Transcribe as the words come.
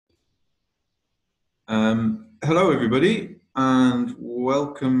Hello, everybody, and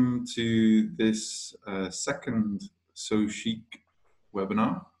welcome to this second SO-CHIC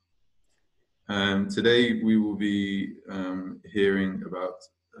webinar. Today, we will be hearing about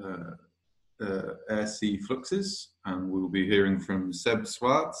air-sea fluxes, and we will be hearing from Seb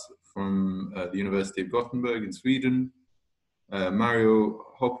Swart from the University of Gothenburg in Sweden, Mario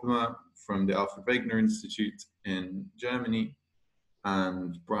Hoppemer from the Alfred Wegener Institute in Germany,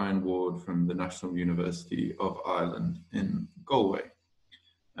 and Brian Ward from the National University of Ireland in Galway.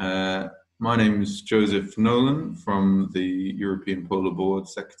 My name is Joseph Nolan from the European Polar Board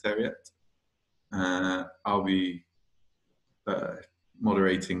Secretariat. I'll be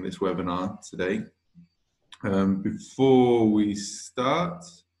moderating this webinar today. Before we start,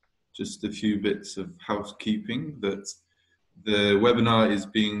 just a few bits of housekeeping. That the webinar is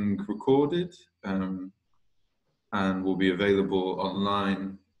being recorded and will be available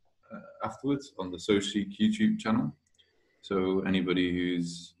online afterwards on the SO-CHIC YouTube channel. So anybody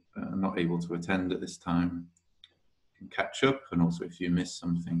who's not able to attend at this time can catch up, and also if you miss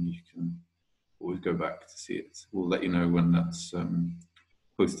something, you can always go back to see it. We'll let you know when that's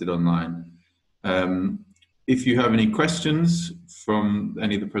posted online. If you have any questions from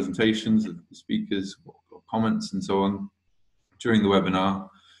any of the presentations of the speakers, or comments and so on during the webinar,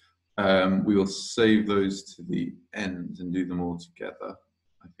 we will save those to the end and do them all together,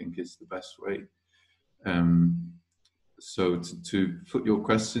 I think is the best way. So to put your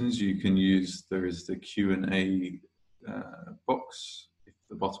questions, you can use, there is the Q&A box at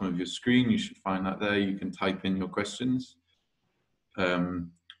the bottom of your screen. You should find that there. You can type in your questions.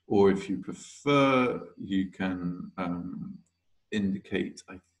 Or if you prefer, you can indicate,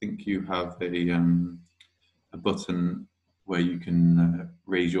 I think you have a button where you can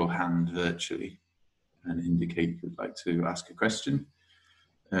raise your hand virtually and indicate you'd like to ask a question,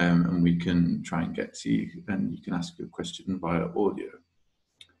 and we can try and get to you, and you can ask a question via audio.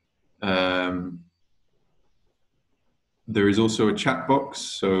 There is also a chat box,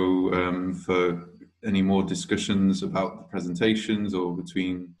 so for any more discussions about the presentations or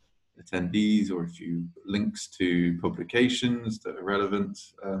between attendees, or if you links to publications that are relevant,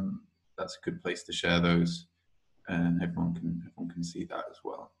 that's a good place to share those. And everyone can see that as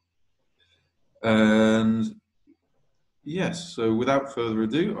well. And yes, so without further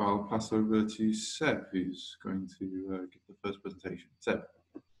ado, I'll pass over to Seb, who's going to give the first presentation. Seb.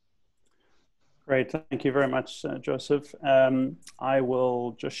 Great, thank you very much, Joseph. I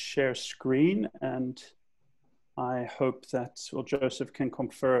will just share screen, and I hope that, well, Joseph can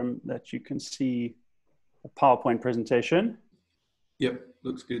confirm that you can see a PowerPoint presentation. Yep,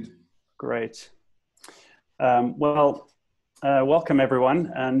 looks good. Great. Welcome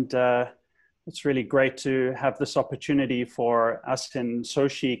everyone, and it's really great to have this opportunity for us in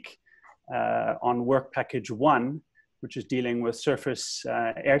SO-CHIC on work package 1, which is dealing with surface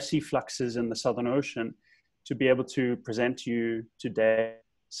air-sea fluxes in the Southern Ocean, to be able to present to you today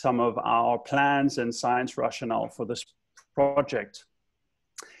some of our plans and science rationale for this project.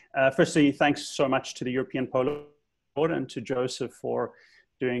 Firstly, thanks so much to the European Polar Board and to Joseph for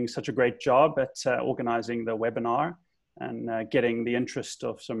doing such a great job at organizing the webinar and getting the interest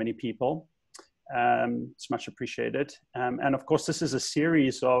of so many people. It's much appreciated. And of course, this is a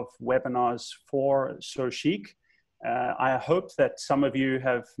series of webinars for SO-CHIC. I hope that some of you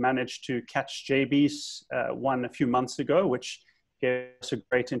have managed to catch JB's one a few months ago, which gave us a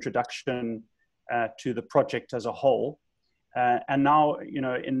great introduction to the project as a whole. And now,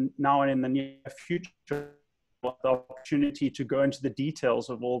 in the near future, the opportunity to go into the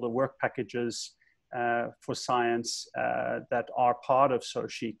details of all the work packages for science that are part of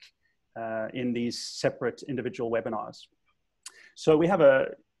SO-CHIC in these separate individual webinars. So we have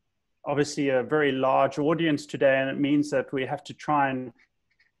obviously a very large audience today, and it means that we have to try and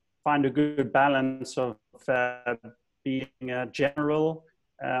find a good balance of being general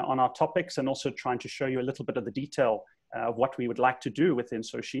on our topics, and also trying to show you a little bit of the detail of what we would like to do within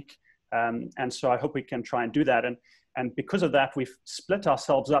SO-CHIC. And so I hope we can try and do that. And because of that, we've split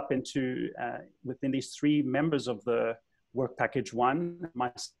ourselves up into, within these 3 members of the work package 1,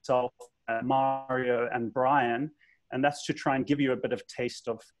 myself, Mario, and Brian. And that's to try and give you a bit of taste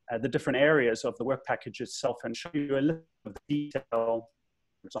of the different areas of the work package itself, and show you a little bit of detail,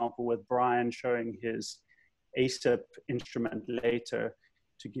 for example, with Brian showing his ASIP instrument later,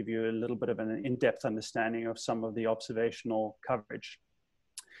 to give you a little bit of an in-depth understanding of some of the observational coverage.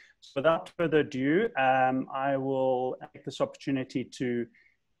 So without further ado, I will take this opportunity to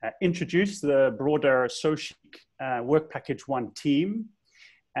introduce the broader SO-CHIC work package 1 team.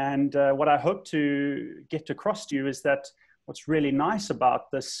 And what I hope to get across to you is that what's really nice about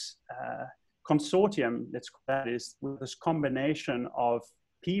this consortium, let's call that, is this combination of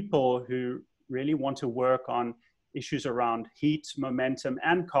people who really want to work on issues around heat, momentum,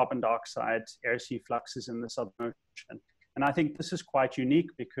 and carbon dioxide air-sea fluxes in the Southern Ocean. And I think this is quite unique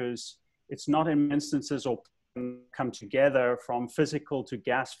because it's not in instances or come together from physical to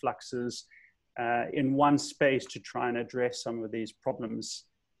gas fluxes in one space to try and address some of these problems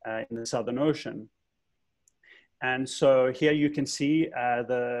in the Southern Ocean. And so here you can see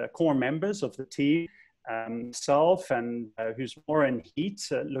the core members of the team, myself and who's more in heat,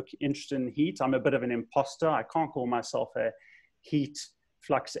 look interested in heat. I'm a bit of an imposter. I can't call myself a heat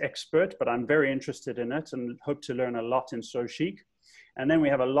flux expert, but I'm very interested in it and hope to learn a lot in SO-CHIC. And then we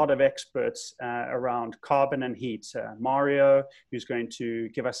have a lot of experts around carbon and heat. Mario, who's going to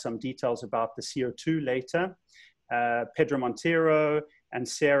give us some details about the CO2 later. Pedro Monteiro and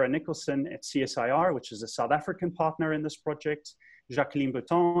Sarah Nicholson at CSIR, which is a South African partner in this project. Jacqueline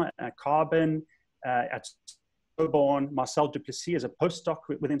Bouton at Carbon, at Soborn. Marcel Duplessis is a postdoc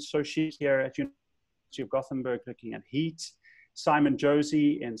within SO-CHIC here at University of Gothenburg looking at heat. Simon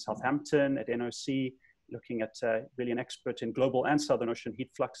Josie in Southampton at NOC, looking at really an expert in global and Southern Ocean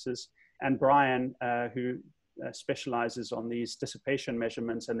heat fluxes. And Brian, who specializes on these dissipation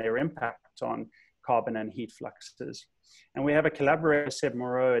measurements and their impact on carbon and heat fluxes. And we have a collaborator, Seb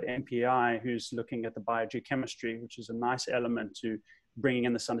Moreau at MPI, who's looking at the biogeochemistry, which is a nice element to bringing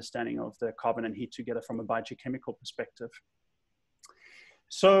in this understanding of the carbon and heat together from a biogeochemical perspective.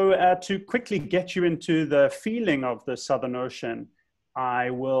 So to quickly get you into the feeling of the Southern Ocean,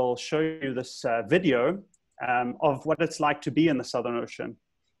 I will show you this video of what it's like to be in the Southern Ocean.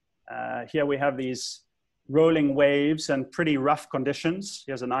 Here we have these rolling waves and pretty rough conditions.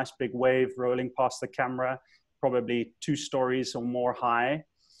 Here's a nice big wave rolling past the camera, probably 2 stories or more high.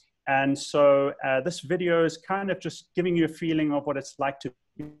 And so this video is kind of just giving you a feeling of what it's like to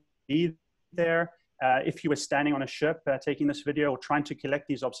be there. If you were standing on a ship taking this video or trying to collect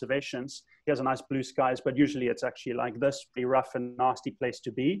these observations, here's a nice blue skies, but usually it's actually like this, pretty rough and nasty place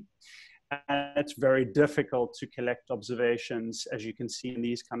to be. And it's very difficult to collect observations, as you can see in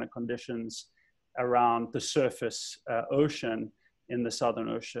these kind of conditions around the surface ocean in the Southern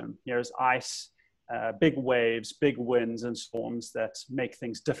Ocean. Here's ice, big waves, big winds and storms that make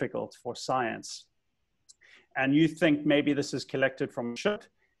things difficult for science. And you think maybe this is collected from a ship,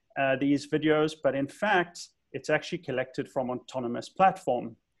 these videos, but in fact, it's actually collected from an autonomous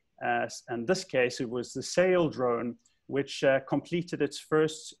platform. In this case, it was the sail drone, which completed its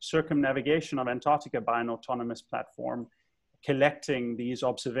first circumnavigation of Antarctica by an autonomous platform, collecting these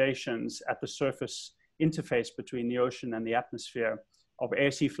observations at the surface interface between the ocean and the atmosphere of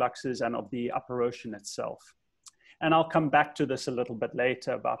air-sea fluxes and of the upper ocean itself. And I'll come back to this a little bit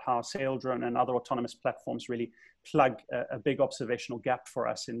later about how sail drone and other autonomous platforms really plug a big observational gap for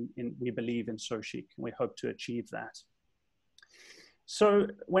us we believe in SO-CHIC, and we hope to achieve that. So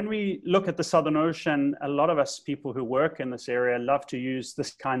when we look at the Southern Ocean, a lot of us people who work in this area love to use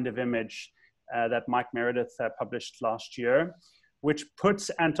this kind of image that Mike Meredith published last year, which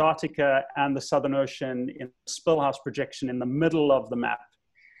puts Antarctica and the Southern Ocean in spillhouse projection in the middle of the map.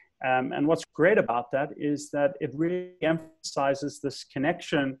 And what's great about that is that it really emphasizes this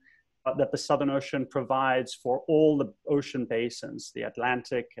connection that the Southern Ocean provides for all the ocean basins, the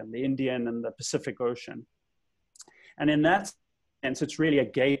Atlantic and the Indian and the Pacific Ocean. And in that sense, it's really a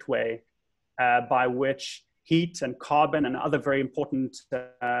gateway by which heat and carbon and other very important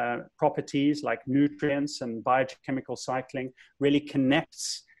properties like nutrients and biochemical cycling really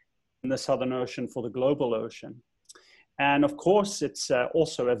connects in the Southern Ocean for the global ocean. And of course, it's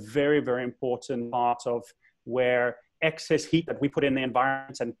also a very, very important part of where excess heat that we put in the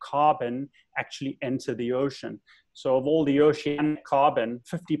environment and carbon actually enter the ocean. So of all the oceanic carbon,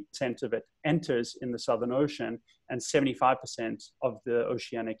 50% of it enters in the Southern Ocean, and 75% of the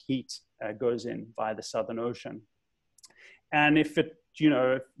oceanic heat goes in via the Southern Ocean. And if it,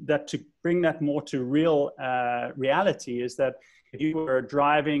 that to bring that more to real reality is that if you were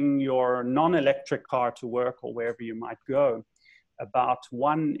driving your non-electric car to work or wherever you might go, about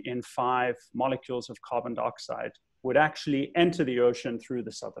 1 in 5 molecules of carbon dioxide would actually enter the ocean through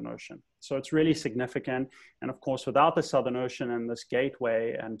the Southern Ocean. So it's really significant. And of course, without the Southern Ocean and this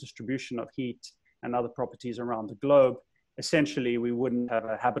gateway and distribution of heat and other properties around the globe, essentially we wouldn't have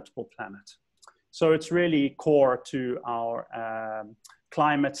a habitable planet. So it's really core to our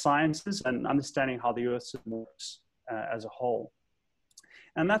climate sciences and understanding how the Earth works as a whole.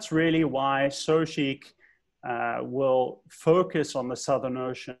 And that's really why SO-CHIC will focus on the Southern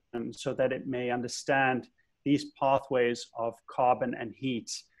Ocean so that it may understand these pathways of carbon and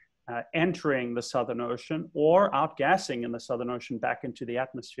heat entering the Southern Ocean or outgassing in the Southern Ocean back into the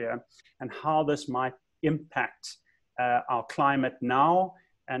atmosphere, and how this might impact our climate now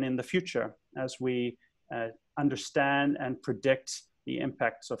and in the future as we understand and predict the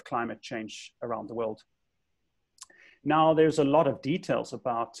impacts of climate change around the world. Now, there's a lot of details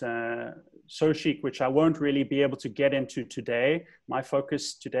about SO-CHIC, which I won't really be able to get into today. My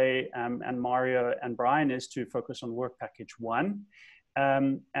focus today, and Mario and Brian, is to focus on work package 1,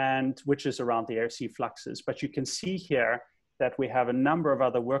 and which is around the air-sea fluxes. But you can see here that we have a number of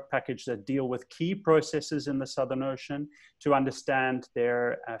other work packages that deal with key processes in the Southern Ocean to understand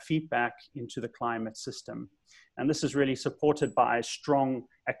their feedback into the climate system. And this is really supported by strong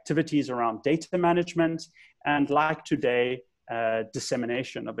activities around data management and, like today,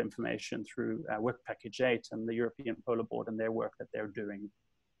 dissemination of information through Work Package 8 and the European Polar Board and their work that they're doing.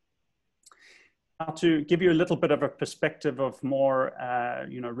 Now, to give you a little bit of a perspective of more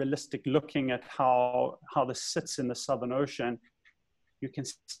realistic looking at how this sits in the Southern Ocean, you can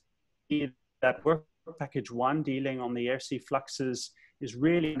see that Work Package 1, dealing on the air-sea fluxes, is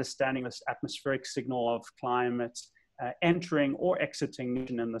really understanding this atmospheric signal of climate entering or exiting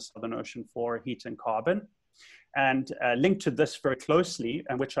in the Southern Ocean for heat and carbon. And linked to this very closely,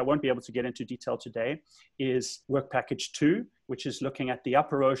 and which I won't be able to get into detail today, is Work Package 2, which is looking at the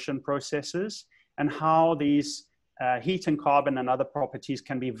upper ocean processes and how these heat and carbon and other properties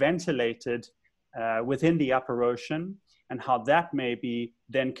can be ventilated within the upper ocean, and how that may be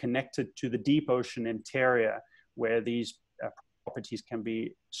then connected to the deep ocean interior, where these properties can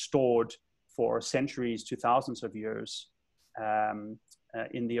be stored for centuries to thousands of years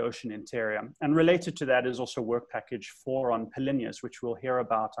in the ocean interior. And related to that is also Work Package 4 on polynyas, which we'll hear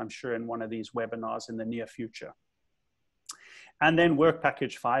about, I'm sure, in one of these webinars in the near future. And then Work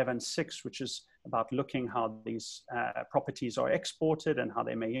Package 5 and 6, which is about looking how these properties are exported and how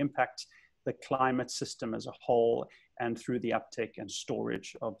they may impact the climate system as a whole, and through the uptake and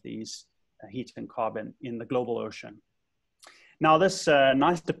storage of these heat and carbon in the global ocean. Now, this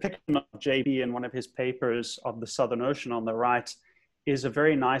nice depiction of JB in one of his papers of the Southern Ocean on the right is a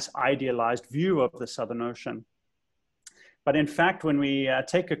very nice idealized view of the Southern Ocean. But in fact, when we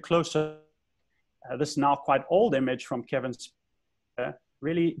take a closer, this now quite old image from Kevin's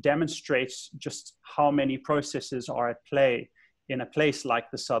really demonstrates just how many processes are at play in a place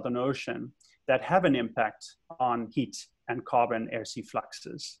like the Southern Ocean that have an impact on heat and carbon air-sea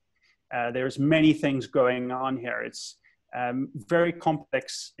fluxes. There's many things going on here. It's very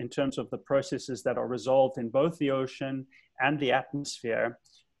complex in terms of the processes that are resolved in both the ocean and the atmosphere,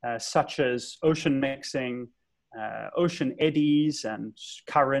 such as ocean mixing, ocean eddies and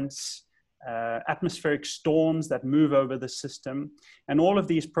currents, atmospheric storms that move over the system, and all of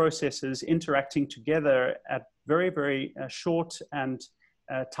these processes interacting together at very, very short and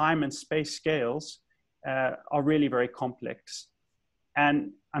time and space scales are really very complex.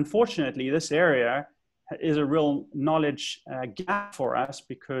 And unfortunately, this area is a real knowledge gap for us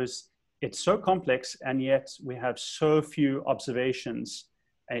because it's so complex, and yet we have so few observations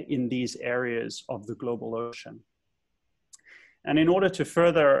in these areas of the global ocean. And in order to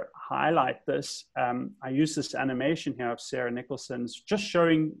further highlight this, I use this animation here of Sarah Nicholson's just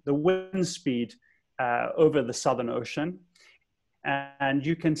showing the wind speed over the Southern Ocean. And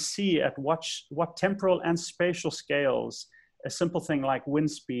you can see at what temporal and spatial scales a simple thing like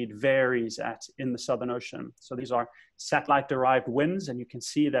wind speed varies at in the Southern Ocean. So these are satellite-derived winds, and you can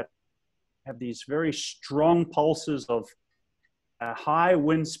see that have these very strong pulses of high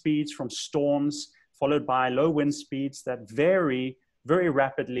wind speeds from storms, followed by low wind speeds that vary very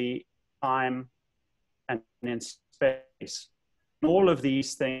rapidly in time and in space. And all of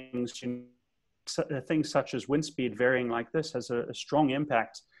these things, things such as wind speed varying like this, has a strong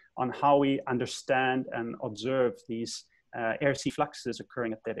impact on how we understand and observe these air-sea fluxes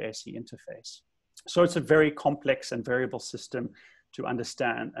occurring at that air-sea interface. So it's a very complex and variable system to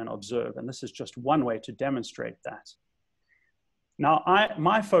understand and observe, and this is just one way to demonstrate that. Now,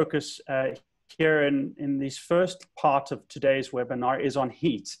 my focus here in this first part of today's webinar is on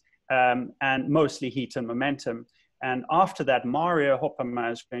heat, and mostly heat and momentum. And after that, Mario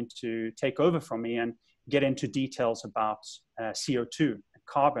Hopperma is going to take over from me and get into details about CO2,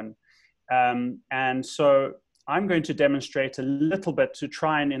 carbon. And so I'm going to demonstrate a little bit to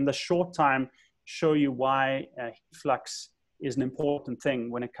try and, in the short time, show you why heat flux is an important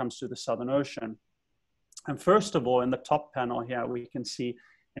thing when it comes to the Southern Ocean. And first of all, in the top panel here, we can see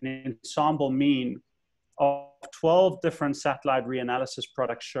an ensemble mean of 12 different satellite reanalysis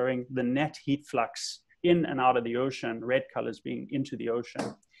products showing the net heat flux in and out of the ocean, red colors being into the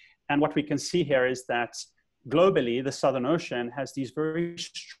ocean. And what we can see here is that globally, the Southern Ocean has these very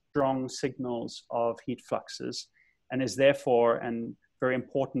strong signals of heat fluxes and is therefore a very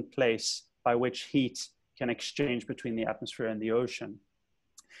important place by which heat can exchange between the atmosphere and the ocean.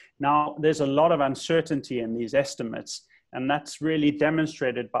 Now, there's a lot of uncertainty in these estimates, and that's really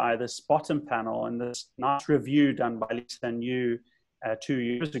demonstrated by this bottom panel and this nice review done by Lisa and Yu 2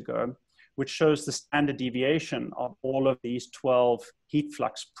 years ago, which shows the standard deviation of all of these 12 heat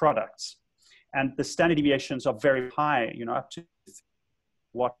flux products. And the standard deviations are very high, you know, up to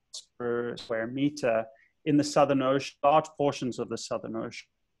watts per square meter in the Southern Ocean, large portions of the Southern Ocean.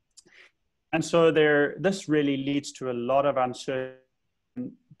 And so this really leads to a lot of uncertain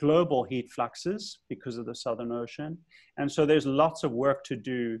global heat fluxes because of the Southern Ocean. And so there's lots of work to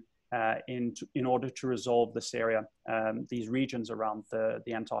do in order to resolve this area, these regions around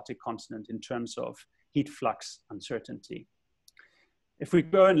the Antarctic continent in terms of heat flux uncertainty. If we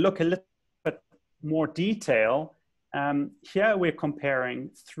go and look a little bit more detail, here we're comparing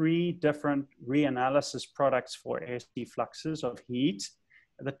 3 different reanalysis products for air sea fluxes of heat.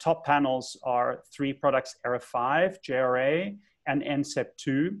 The top panels are 3 products, ERA5, JRA, and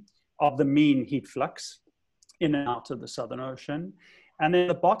NCEP2 of the mean heat flux in and out of the Southern Ocean. And then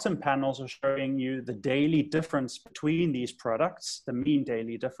the bottom panels are showing you the daily difference between these products, the mean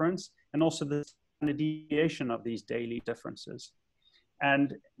daily difference, and also the standard deviation of these daily differences.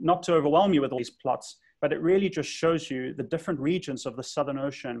 And not to overwhelm you with all these plots, but it really just shows you the different regions of the Southern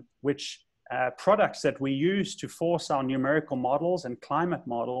Ocean, which products that we use to force our numerical models and climate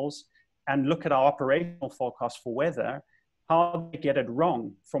models and look at our operational forecast for weather, how they get it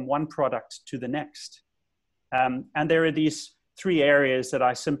wrong from one product to the next. And there are these 3 areas that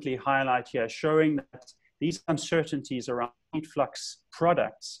I simply highlight here, showing that these uncertainties around heat flux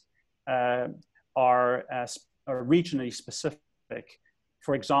products are regionally specific.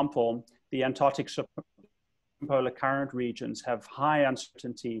 For example, the Antarctic subpolar current regions have high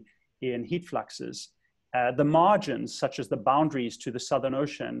uncertainty in heat fluxes. The margins, such as the boundaries to the Southern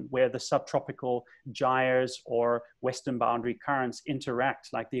Ocean, where the subtropical gyres or western boundary currents interact,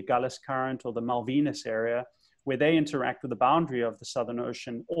 like the Agulhas Current or the Malvinas area, where they interact with the boundary of the Southern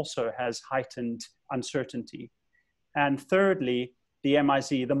Ocean, also has heightened uncertainty. And thirdly, the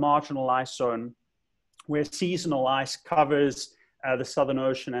MIZ, the marginal ice zone, where seasonal ice covers the Southern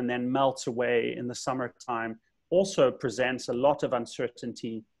Ocean and then melts away in the summertime, also presents a lot of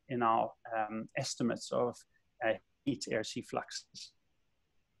uncertainty in our estimates of heat air sea fluxes.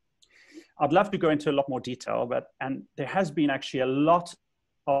 I'd love to go into a lot more detail, and there has been actually a lot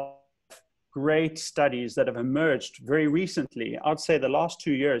of great studies that have emerged very recently. I'd say the last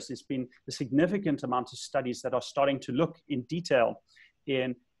 2 years, there's been a significant amount of studies that are starting to look in detail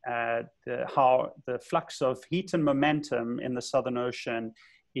in how the flux of heat and momentum in the Southern Ocean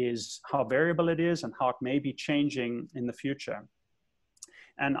is, how variable it is and how it may be changing in the future.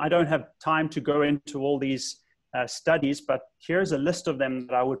 And I don't have time to go into all these studies, but here's a list of them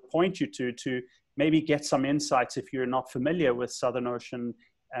that I would point you to maybe get some insights if you're not familiar with Southern Ocean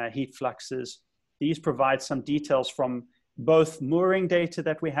heat fluxes. These provide some details from both mooring data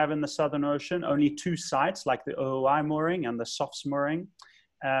that we have in the Southern Ocean, only 2 sites like the OOI mooring and the SOFS mooring,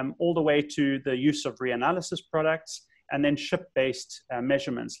 all the way to the use of reanalysis products, and then ship-based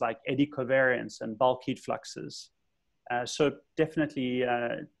measurements like eddy covariance and bulk heat fluxes. So definitely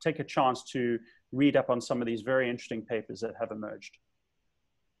take a chance to read up on some of these very interesting papers that have emerged.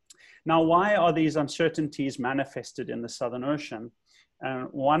 Now, why are these uncertainties manifested in the Southern Ocean?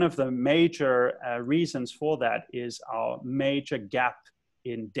 One of the major reasons for that is our major gap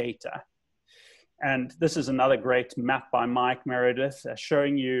in data. And this is another great map by Mike Meredith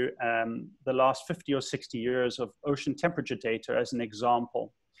showing you the last 50 or 60 years of ocean temperature data as an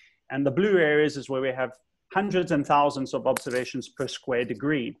example. And the blue areas is where we have hundreds and thousands of observations per square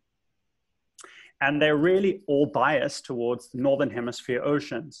degree. And they're really all biased towards the Northern Hemisphere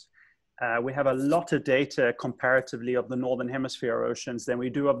oceans. We have a lot of data comparatively of the Northern Hemisphere oceans than we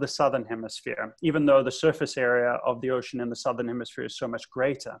do of the Southern Hemisphere, even though the surface area of the ocean in the Southern Hemisphere is so much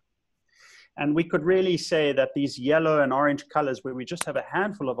greater. And we could really say that these yellow and orange colors, where we just have a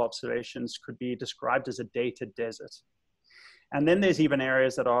handful of observations, could be described as a data desert. And then there's even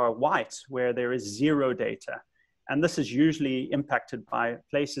areas that are white, where there is 0 data. And this is usually impacted by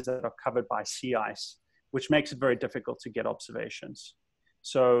places that are covered by sea ice, which makes it very difficult to get observations.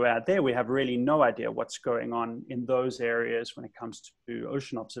 So there we have really no idea what's going on in those areas when it comes to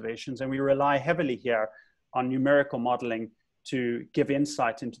ocean observations. And we rely heavily here on numerical modeling to give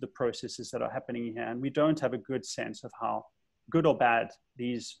insight into the processes that are happening here. And we don't have a good sense of how good or bad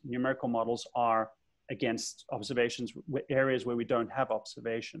these numerical models are against observations, areas where we don't have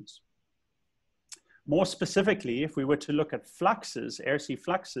observations. More specifically, if we were to look at fluxes, air sea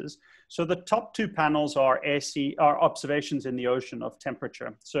fluxes, so the top two panels are observations in the ocean of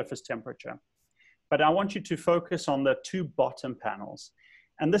temperature, surface temperature. But I want you to focus on the two bottom panels.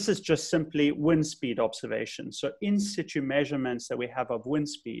 And this is just simply wind speed observations. So in situ measurements that we have of wind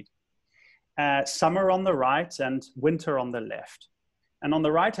speed, summer on the right and winter on the left. And on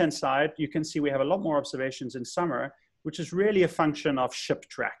the right-hand side, you can see we have a lot more observations in summer, which is really a function of ship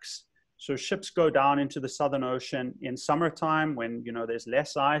tracks. So ships go down into the Southern Ocean in summertime when, you know, there's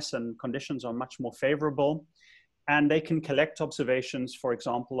less ice and conditions are much more favorable. And they can collect observations, for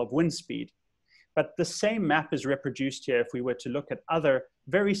example, of wind speed. But the same map is reproduced here if we were to look at other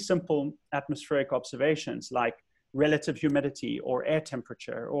very simple atmospheric observations like relative humidity or air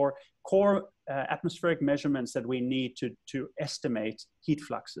temperature or core atmospheric measurements that we need to estimate heat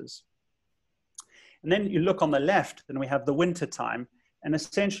fluxes. And then you look on the left, and we have the winter time. And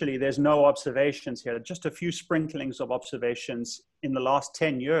essentially, there's no observations here, just a few sprinklings of observations in the last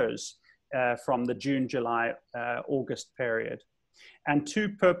 10 years from the June, July, August period. And two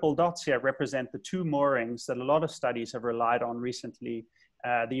purple dots here represent the two moorings that a lot of studies have relied on recently,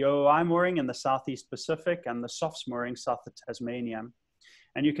 the OOI mooring in the Southeast Pacific and the SOFS mooring south of Tasmania.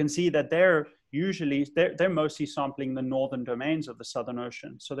 And you can see that they're mostly sampling the northern domains of the Southern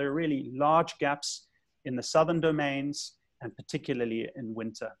Ocean. So there are really large gaps in the southern domains, and particularly in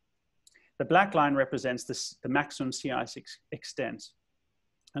winter. The black line represents the maximum sea ice extent.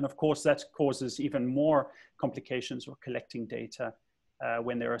 And of course, that causes even more complications with collecting data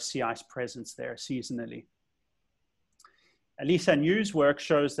when there are sea ice presence there seasonally. Lisa New's work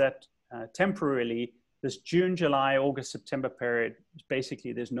shows that temporarily, this June, July, August, September period,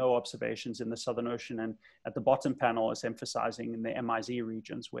 basically there's no observations in the Southern Ocean. And at the bottom panel is emphasizing in the MIZ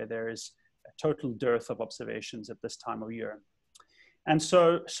regions where there is a total dearth of observations at this time of year. And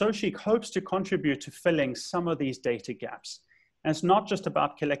so SO-CHIC hopes to contribute to filling some of these data gaps. And it's not just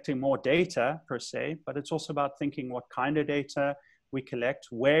about collecting more data per se, but it's also about thinking what kind of data we collect,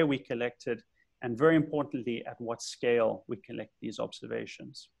 where we collect it, and very importantly, at what scale we collect these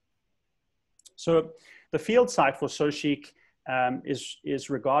observations. So the field site for SO-CHIC is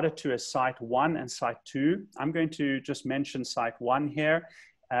regarded to as Site 1 and Site 2. I'm going to just mention Site 1 here.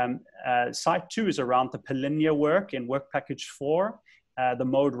 Site 2 is around the Palinja work in Work Package 4, the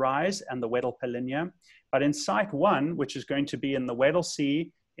Mode Rise and the Weddell Palinja. But in Site 1, which is going to be in the Weddell Sea,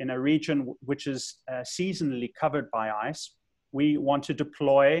 in a region which is seasonally covered by ice, we want to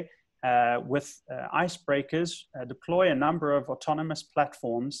deploy with icebreakers, deploy a number of autonomous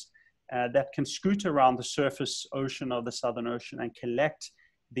platforms that can scoot around the surface ocean of the Southern Ocean and collect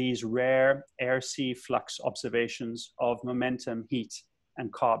these rare air-sea flux observations of momentum, heat,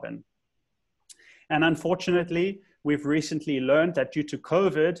 and carbon. And unfortunately, we've recently learned that due to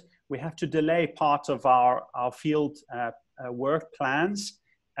COVID, we have to delay part of our field work plans,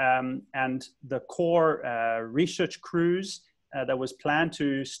 and the core research cruise that was planned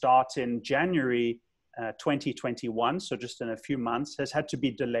to start in January 2021, so just in a few months, has had to be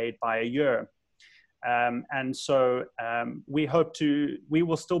delayed by a year. And so we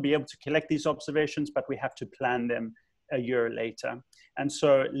will still be able to collect these observations, but we have to plan them a year later. And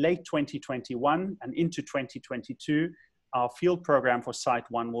so late 2021 and into 2022, our field program for Site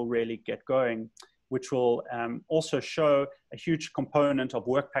 1 will really get going, which will also show a huge component of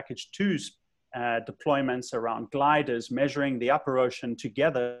Work Package 2's deployments around gliders, measuring the upper ocean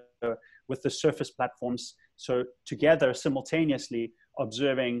together with the surface platforms. So together, simultaneously,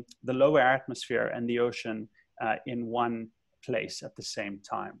 observing the lower atmosphere and the ocean in one place at the same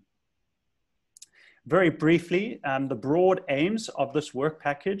time. Very briefly, the broad aims of this work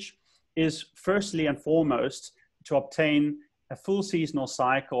package is firstly and foremost to obtain a full seasonal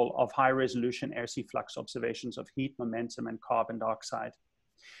cycle of high resolution air sea flux observations of heat, momentum, and carbon dioxide.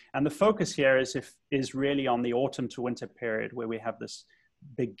 And the focus here is really on the autumn to winter period where we have this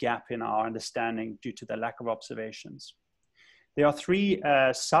big gap in our understanding due to the lack of observations. There are three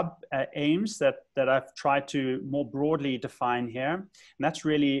sub-aims that I've tried to more broadly define here. And that's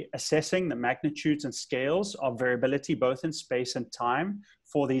really assessing the magnitudes and scales of variability, both in space and time,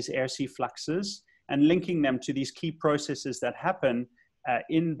 for these air-sea fluxes, and linking them to these key processes that happen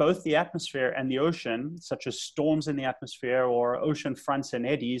in both the atmosphere and the ocean, such as storms in the atmosphere or ocean fronts and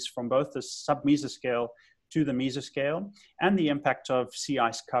eddies from both the sub-mesoscale to the mesoscale, and the impact of sea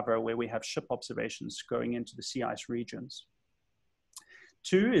ice cover, where we have ship observations going into the sea ice regions.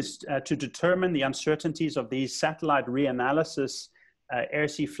 Two is to determine the uncertainties of these satellite reanalysis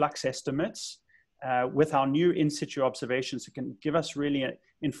air-sea flux estimates with our new in-situ observations. It can give us really,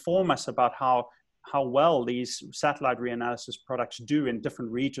 inform us about how well these satellite reanalysis products do in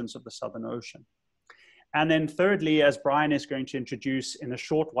different regions of the Southern Ocean. And then thirdly, as Brian is going to introduce in a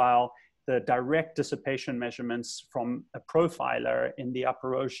short while, the direct dissipation measurements from a profiler in the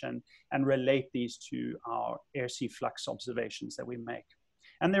upper ocean and relate these to our air sea flux observations that we make.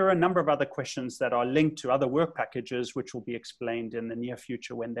 And there are a number of other questions that are linked to other work packages, which will be explained in the near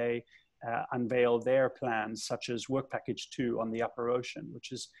future when they unveil their plans, such as work package 2 on the upper ocean,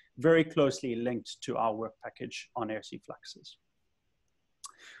 which is very closely linked to our work package on air sea fluxes.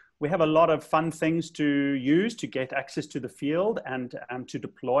 We have a lot of fun things to use to get access to the field and to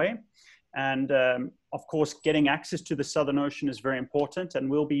deploy. And of course, getting access to the Southern Ocean is very important. And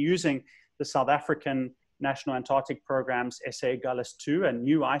we'll be using the South African National Antarctic Program's SA Gullis 2, a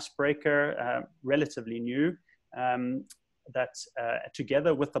new icebreaker, relatively new, that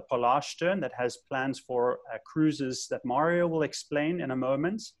together with the Polarstern that has plans for cruises that Mario will explain in a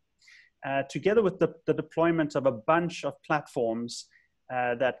moment, together with the deployment of a bunch of platforms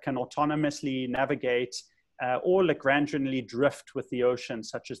that can autonomously navigate or Lagrangianly drift with the ocean,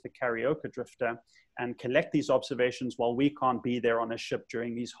 such as the Carioca drifter, and collect these observations while we can't be there on a ship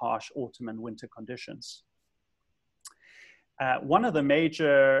during these harsh autumn and winter conditions. One of the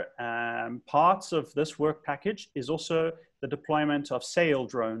major parts of this work package is also the deployment of sail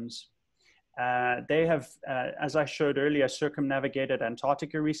drones. They have, as I showed earlier, circumnavigated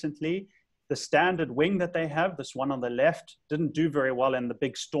Antarctica recently. The standard wing that they have, this one on the left, didn't do very well in the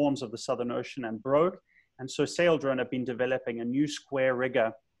big storms of the Southern Ocean and broke. And so Sail Drone have been developing a new square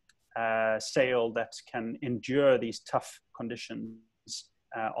rigger sail that can endure these tough conditions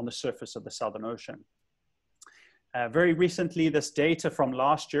on the surface of the Southern Ocean. Very recently, this data from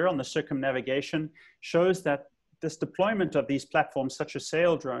last year on the circumnavigation shows that this deployment of these platforms, such as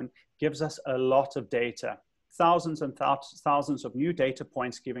Sail Drone, gives us a lot of data. Thousands and thousands of new data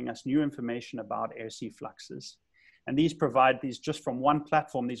points giving us new information about air sea fluxes. And these provide these just from one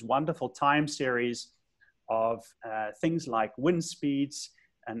platform, these wonderful time series of things like wind speeds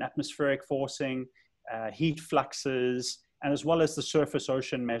and atmospheric forcing, heat fluxes, and as well as the surface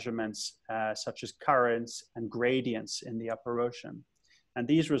ocean measurements, such as currents and gradients in the upper ocean. And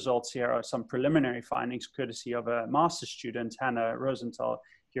these results here are some preliminary findings courtesy of a master's student, Hannah Rosenthal,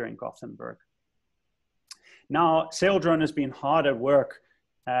 here in Gothenburg. Now, Sail Drone has been hard at work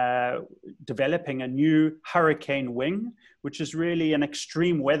developing a new hurricane wing, which is really an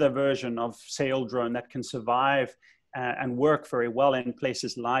extreme weather version of Sail Drone that can survive and work very well in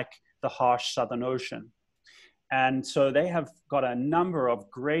places like the harsh Southern Ocean. And so they have got a number of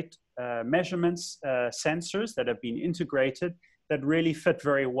great measurements, sensors that have been integrated that really fit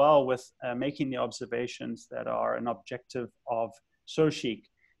very well with making the observations that are an objective of SO-CHIC,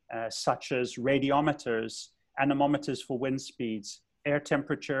 such as radiometers, anemometers for wind speeds, air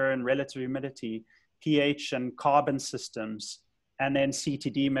temperature and relative humidity, pH and carbon systems, and then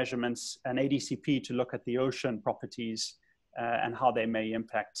CTD measurements and ADCP to look at the ocean properties and how they may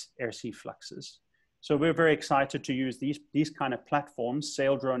impact air sea fluxes. So we're very excited to use these kind of platforms,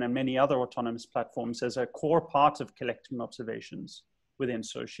 Sail Drone and many other autonomous platforms, as a core part of collecting observations within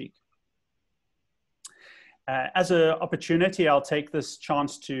SO-CHIC. As an opportunity, I'll take this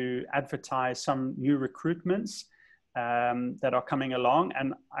chance to advertise some new recruitments that are coming along.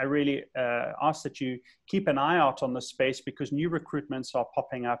 And I really ask that you keep an eye out on the space because new recruitments are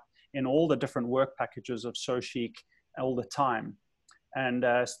popping up in all the different work packages of SO-CHIC all the time. And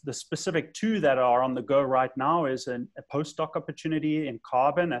the specific two that are on the go right now is a postdoc opportunity in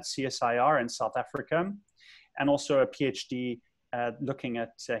carbon at CSIR in South Africa, and also a PhD looking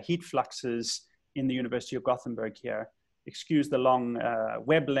at heat fluxes in the University of Gothenburg here. Excuse the long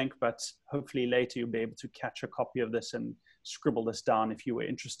web link, but hopefully later you'll be able to catch a copy of this and scribble this down if you were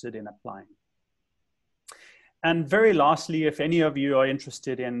interested in applying. And very lastly, if any of you are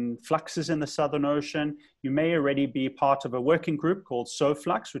interested in fluxes in the Southern Ocean, you may already be part of a working group called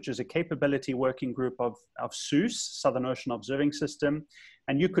SOFlux, which is a capability working group of SOOS, Southern Ocean Observing System.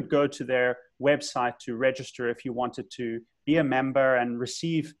 And you could go to their website to register if you wanted to be a member and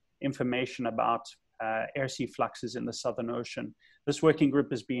receive information about air sea fluxes in the Southern Ocean. This working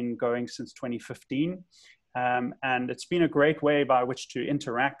group has been going since 2015. And it's been a great way by which to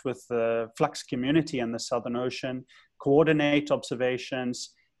interact with the flux community in the Southern Ocean, coordinate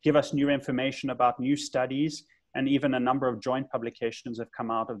observations, give us new information about new studies, and even a number of joint publications have come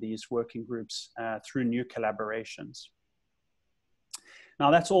out of these working groups through new collaborations.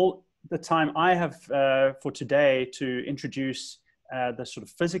 Now that's all the time I have for today to introduce the sort of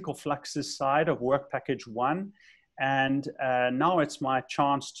physical fluxes side of work package 1. And now it's my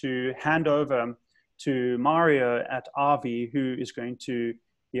chance to hand over to Mario at RV, who is going to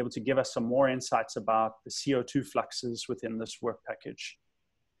be able to give us some more insights about the CO2 fluxes within this work package.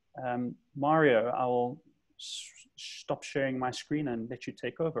 Mario, I will stop sharing my screen and let you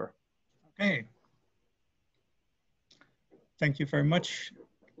take over. Okay. Thank you very much,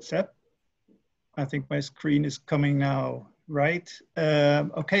 Seb. I think my screen is coming now, right?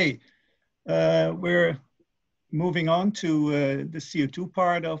 Okay, we're moving on to the CO2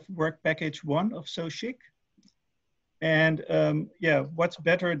 part of work package 1 of SO-CHIC. And yeah, what's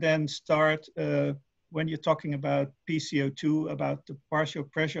better than start when you're talking about PCO2, about the partial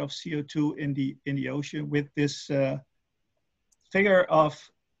pressure of CO2 in the ocean, with this figure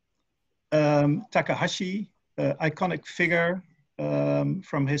of Takahashi, iconic figure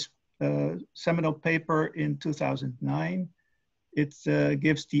from his seminal paper in 2009. It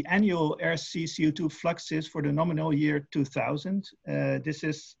gives the annual air sea CO2 fluxes for the nominal year 2000. This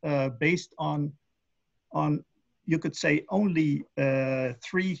is based on, you could say, only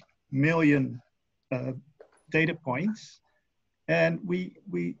 3 million data points. And we,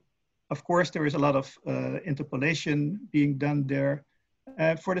 of course, there is a lot of interpolation being done there.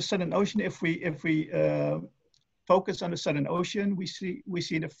 For the Southern Ocean, if we focus on the Southern Ocean, we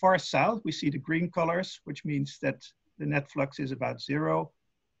see the far south, we see the green colors, which means that the net flux is about 0.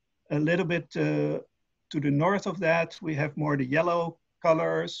 A little bit to the north of that, we have more the yellow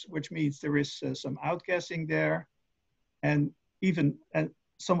colors, which means there is some outgassing there. And even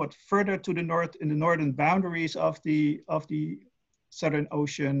somewhat further to the north, in the northern boundaries of the Southern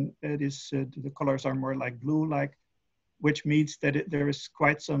Ocean, it is the colors are more like blue, which means that there is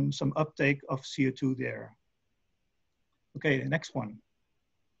quite some uptake of CO2 there. Okay, the next one.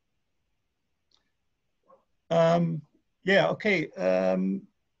 Yeah, okay.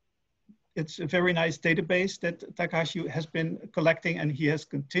 It's a very nice database that Takahashi has been collecting, and he has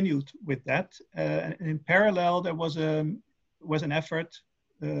continued with that. In parallel, there was an effort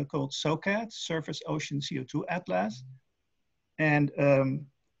called SO-CAT, Surface Ocean CO2 Atlas. And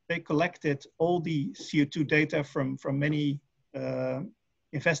they collected all the CO2 data from many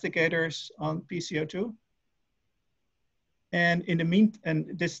investigators on PCO2. And in the meantime,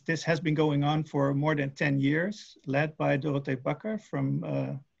 this has been going on for more than 10 years, led by Dorothee Bakker from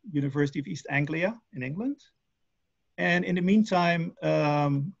University of East Anglia in England. And in the meantime,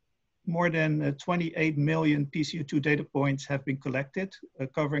 more than 28 million PCO2 data points have been collected,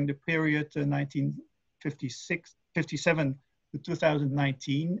 covering the period 1957 to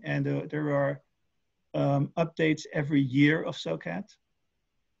 2019. And there are updates every year of SO-CAT.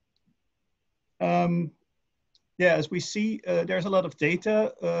 Yeah, as we see, there's a lot of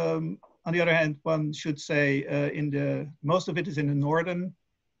data. On the other hand, one should say most of it is in the northern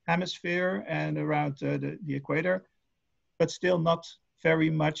hemisphere and around the equator, but still not very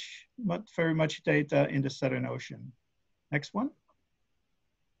much data in the Southern Ocean. Next one.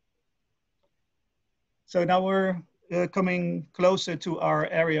 So now we're coming closer to our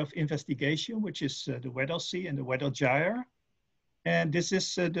area of investigation, which is the Weddell Sea and the Weddell Gyre. And this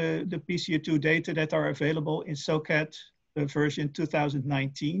is the PCO2 data that are available in SO-CAT version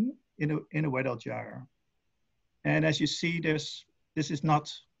 2019 in a Weddell Gyre. And as you see, this is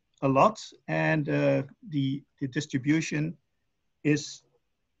not a lot, and the distribution is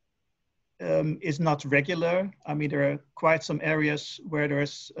not regular. I mean, there are quite some areas where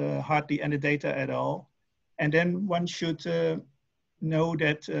there's hardly any data at all. And then one should know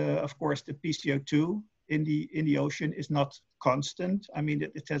that, of course, the PCO2 in the ocean is not constant. I mean,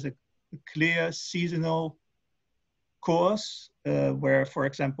 it has a clear seasonal course where, for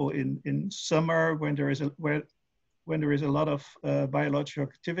example, in summer, when there is a lot of biological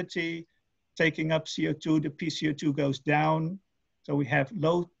activity taking up CO2, the PCO2 goes down. So we have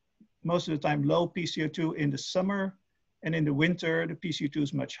most of the time low PCO2 in the summer, and in the winter the PCO2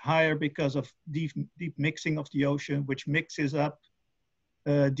 is much higher because of deep mixing of the ocean, which mixes up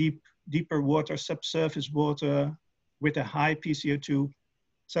deeper water, subsurface water, with a high PCO2.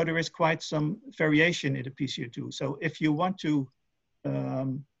 So there is quite some variation in the PCO2. So if you want to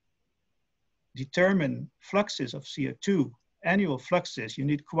determine fluxes of CO2, annual fluxes, you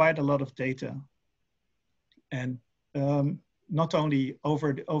need quite a lot of data. And not only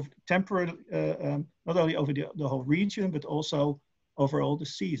over the whole region, but also over all the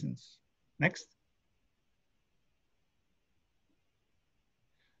seasons. Next.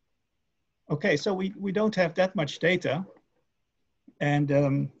 Okay, so we don't have that much data. And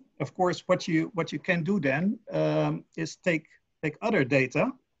of course, what you can do then is take other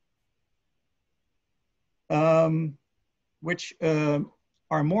data, which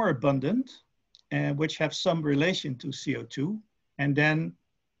are more abundant and which have some relation to CO2, and then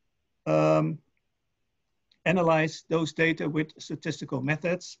analyze those data with statistical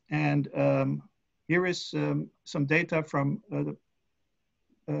methods. And here is some data from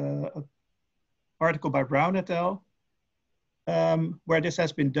an article by Brown et al., where this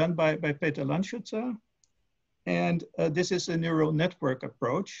has been done by Peter Landschutzer. And this is a neural network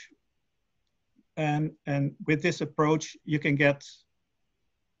approach. And with this approach, you can get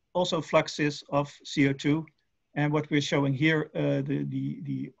also fluxes of CO2. And what we're showing here,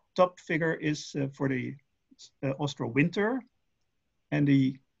 the top figure is for the austral winter. And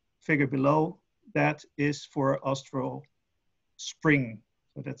the figure below that is for austral spring.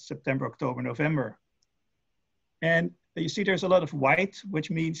 So that's September, October, November. And you see there's a lot of white,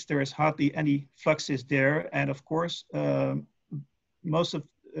 which means there is hardly any fluxes there. And of course, most of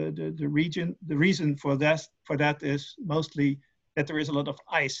the reason for that is mostly that there is a lot of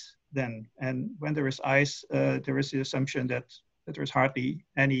ice then. And when there is ice, there is the assumption that there is hardly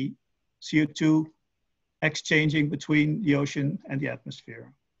any CO2 exchanging between the ocean and the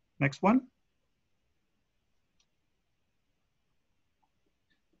atmosphere. Next one.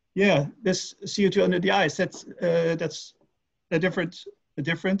 Yeah, this CO2 under the ice, that's a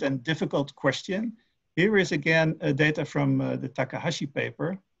different and difficult question. Here is again data from the Takahashi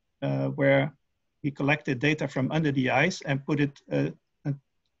paper, where he collected data from under the ice and put it in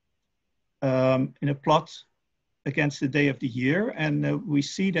a plot against the day of the year. And we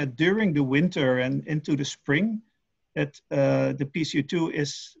see that during the winter and into the spring, that the PCO2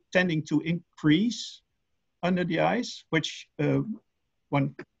 is tending to increase under the ice, which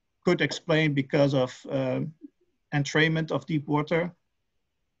one could explain because of entrainment of deep water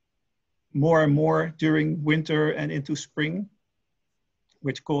more and more during winter and into spring,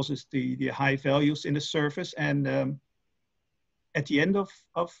 which causes the high values in the surface. And at the end of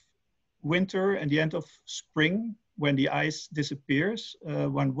winter and the end of spring, when the ice disappears,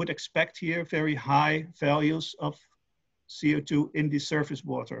 one would expect here very high values of CO2 in the surface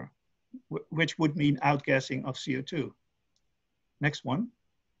water, which would mean outgassing of CO2. Next one.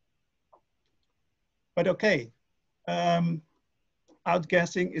 But okay,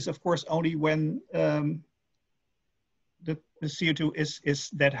 outgassing is of course only when the CO2 is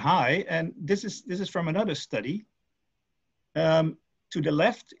that high, and this is from another study. To the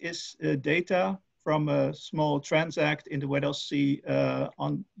left is data from a small transact in the Weddell Sea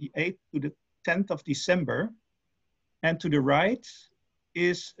on the 8th to the 10th of December, and to the right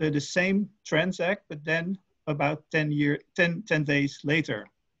is the same transact, but then about 10 days later.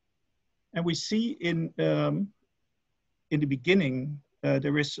 And we see in the beginning,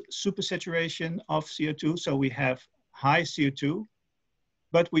 there is supersaturation of CO2. So we have high CO2,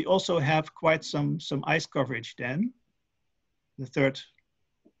 but we also have quite some ice coverage then, the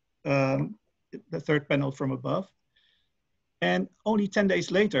third panel from above. And only 10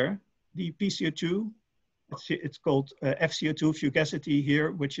 days later, the PCO2, it's called FCO2 fugacity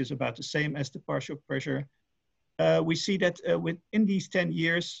here, which is about the same as the partial pressure. We see that within these 10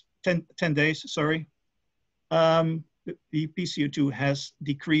 days, sorry, the PCO2 has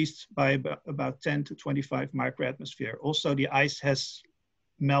decreased by about 10 to 25 microatmosphere. Also, the ice has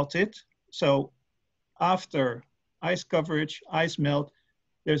melted. So after ice coverage, ice melt,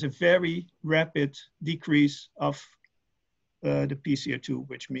 there's a very rapid decrease of the PCO2,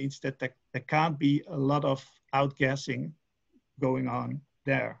 which means that there can't be a lot of outgassing going on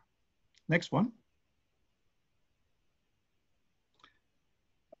there. Next one.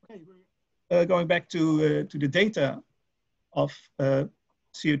 Okay, going back to the data of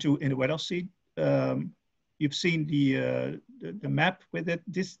CO2 in the Weddell Sea. You've seen the map with it.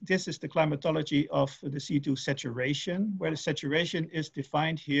 This is the climatology of the CO2 saturation, where the saturation is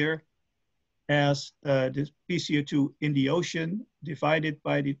defined here as the PCO2 in the ocean divided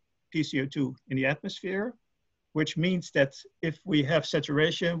by the PCO2 in the atmosphere, which means that if we have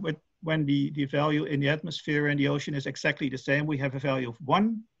saturation when the value in the atmosphere and the ocean is exactly the same, we have a value of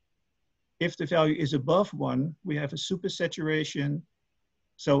 1. If the value is above 1, we have a supersaturation.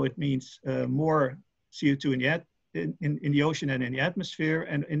 So it means more CO2 in the ocean and in the atmosphere.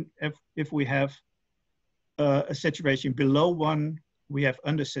 And if we have a saturation below 1, we have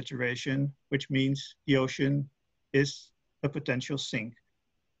undersaturation, which means the ocean is a potential sink.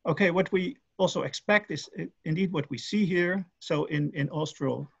 Okay, what we also expect is indeed what we see here. So in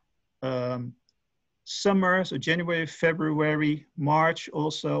austral summer, so January, February, March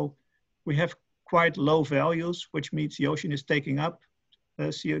also, we have quite low values, which means the ocean is taking up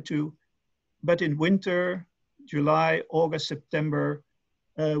CO2. But in winter, July, August, September,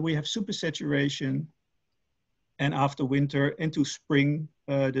 we have supersaturation. And after winter into spring,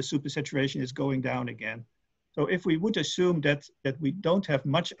 the supersaturation is going down again. So if we would assume that we don't have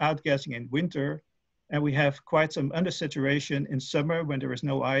much outgassing in winter, and we have quite some undersaturation in summer when there is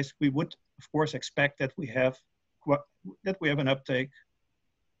no ice, we would of course expect that we have an uptake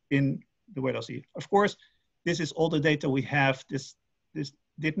in the Weddell Sea. Of course, this is all the data we have. This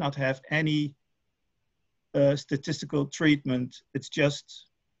did not have any statistical treatment. It's just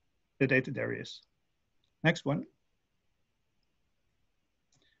the data there is. Next one.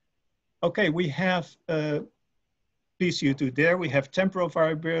 Okay, we have PCO2 there. We have temporal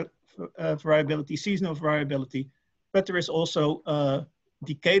variability, seasonal variability, but there is also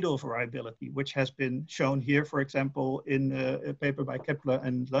decadal variability, which has been shown here, for example, in a paper by Kepler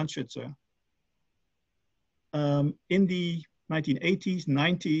and Landschützer. In the 1980s,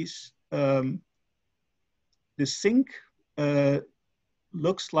 90s, the sink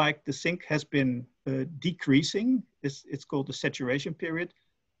looks like the sink has been decreasing. It's called the saturation period.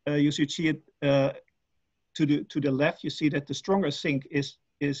 You should see it to the left. You see that the stronger sink is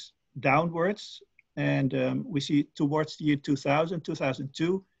downwards, and we see towards the year 2000,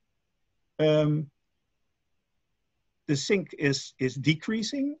 2002, the sink is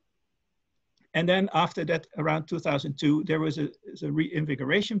decreasing. And then after that, around 2002, there was a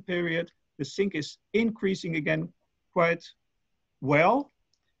reinvigoration period. The sink is increasing again quite well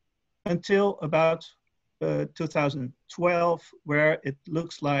until about 2012, where it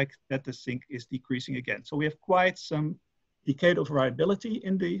looks like that the sink is decreasing again. So we have quite some decadal variability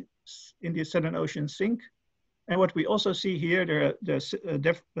in the Southern Ocean sink. And what we also see here, there's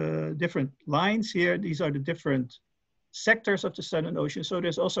different lines here. These are the different sectors of the Southern Ocean. So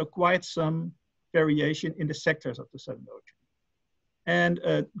there's also quite some variation in the sectors of the Southern Ocean.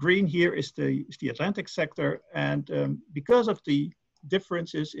 And green here is the Atlantic sector. And because of the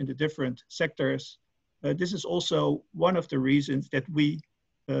differences in the different sectors, this is also one of the reasons that we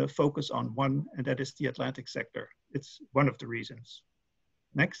focus on one, and that is the Atlantic sector. It's one of the reasons.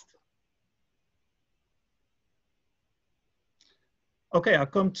 Next. Okay, I'll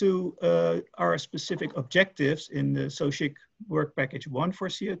come to our specific objectives in the SO-CHIC Work Package 1 for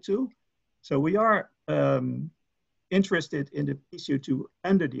CO2. So we are interested in the PCO2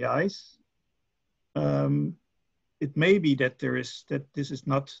 under the ice. It may be that this is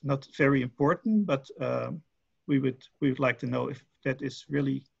not very important, but we would like to know if that is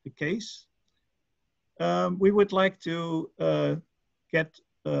really the case. We would like to get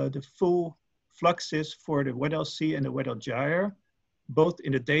the full fluxes for the Weddell Sea and the Weddell Gyre, both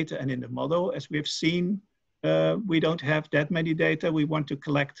in the data and in the model. As we have seen, we don't have that many data. We want to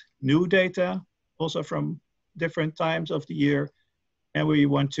collect new data, also from different times of the year, and we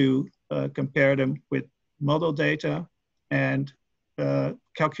want to compare them with model data and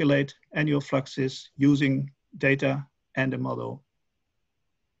calculate annual fluxes using data and the model.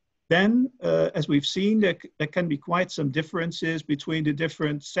 Then, as we've seen, there can be quite some differences between the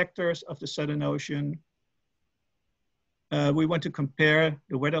different sectors of the Southern Ocean. We want to compare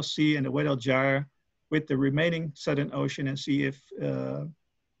the Weddell Sea and the Weddell Gyre with the remaining Southern Ocean and see if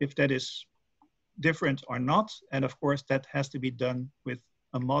that is different or not. And of course, that has to be done with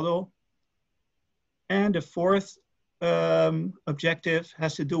a model. And the fourth objective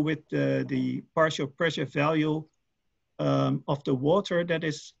has to do with the partial pressure value of the water that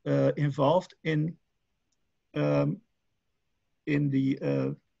is involved in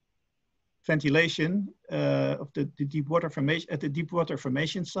the ventilation of the deep water formation at the deep water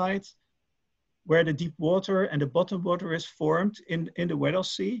formation sites, where the deep water and the bottom water is formed in the Weddell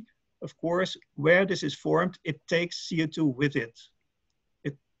Sea. Of course, where this is formed, it takes CO2 with it.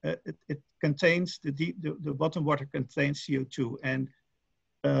 It contains the bottom water contains CO2, and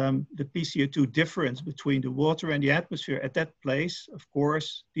the PCO2 difference between the water and the atmosphere at that place, of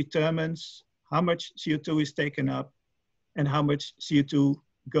course, determines how much CO2 is taken up and how much CO2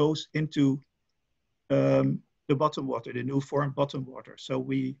 goes into the bottom water, the new formed bottom water. So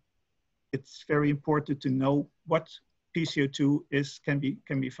it's very important to know what PCO2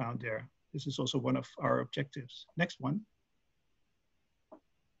 can be found there. This is also one of our objectives. Next one.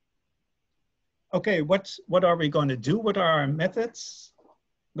 Okay, what are we going to do? What are our methods?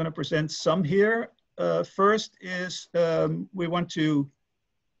 I'm going to present some here. First is we want to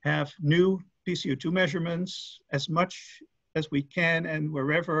have new PCO2 measurements as much as we can and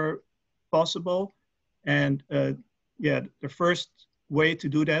wherever possible. And yeah, the first way to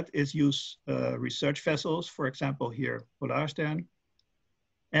do that is use research vessels, for example, here, Polarstern,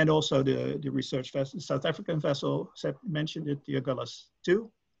 and also the research vessel, South African vessel, Seb mentioned it, the Agulhas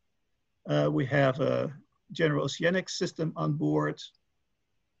 2. We have a general oceanic system on board,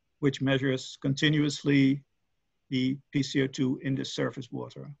 which measures continuously the PCO2 in the surface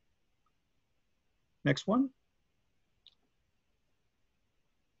water. Next one.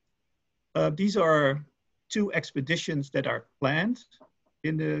 These are 2 expeditions that are planned.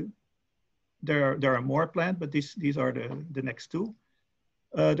 There are more planned, but these are the next 2.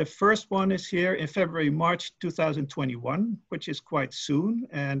 The first one is here in February, March 2021, which is quite soon.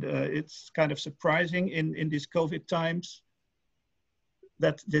 And it's kind of surprising in these COVID times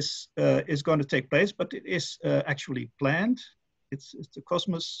that this is going to take place, but it is actually planned. It's the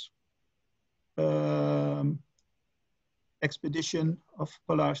Cosmos expedition of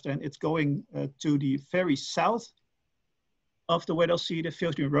Polarstern. It's going to the very south of the Weddell Sea, the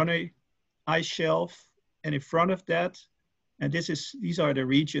Filthy-Ronny ice shelf, and in front of that, and these are the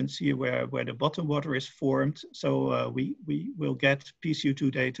regions here where the bottom water is formed. So we will get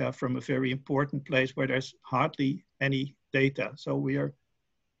PCO2 data from a very important place where there's hardly any data. So we are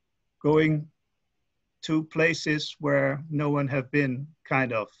going to places where no one have been,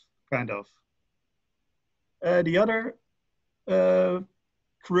 kind of. The other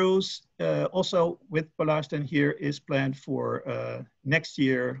cruise, also with Polarstern here, is planned for next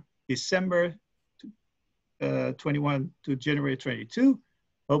year, December 21 to January 22.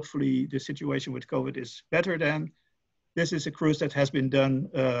 Hopefully the situation with COVID is better then. This is a cruise that has been done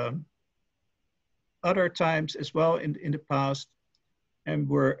other times as well in the past. And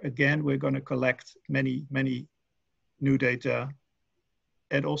we're going to collect many new data,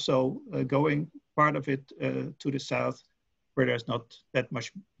 and also going part of it to the south where there's not that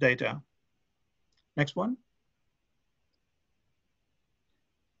much data. Next one.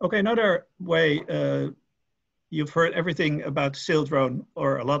 Okay, another way, you've heard everything about sail drone,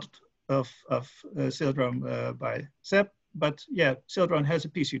 or a lot of sail drone by Seb, but yeah, sail drone has a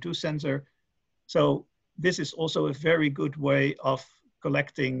PCO2 sensor. So this is also a very good way of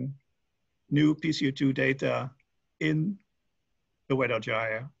collecting new PCO2 data in the Weddell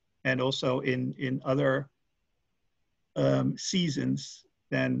Gyre, and also in other seasons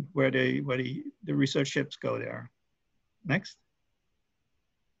than where the research ships go there. Next.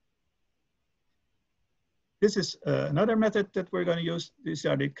 This is another method that we're going to use. These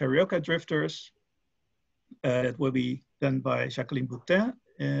are the Carioca drifters that will be done by Jacqueline Boutin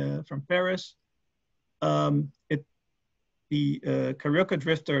from Paris. The Carioca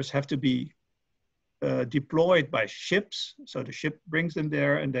drifters have to be deployed by ships. So the ship brings them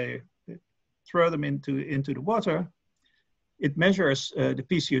there and they throw them into the water. It measures the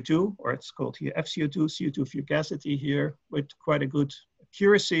PCO2, or it's called here FCO2, CO2 fugacity here, with quite a good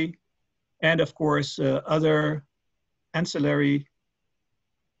accuracy. And of course, other ancillary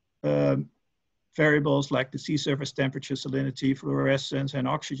variables like the sea surface temperature, salinity, fluorescence, and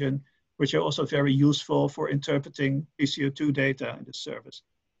oxygen, which are also very useful for interpreting PCO2 data in the surface.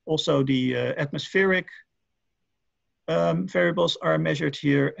 Also, the atmospheric variables are measured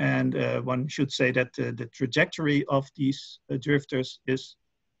here, and one should say that the trajectory of these drifters is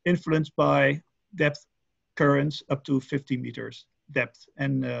influenced by depth currents up to 50 meters depth,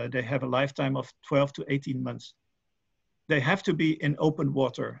 and they have a lifetime of 12 to 18 months. They have to be in open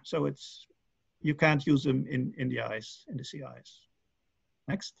water, so you can't use them in the ice, in the sea ice.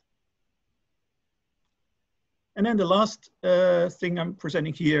 Next. And then the last thing I'm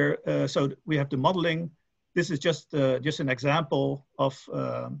presenting here, so we have the modeling. This is just an example of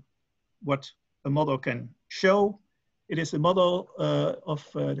what a model can show. It is a model of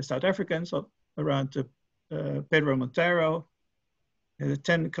the South Africans around Pedro Monteiro,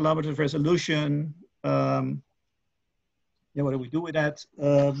 10 kilometers resolution. Yeah, what do we do with that?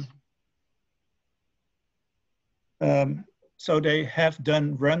 So they have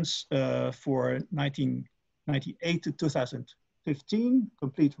done runs for 1998 to 2015,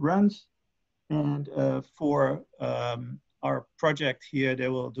 complete runs. And for our project here, they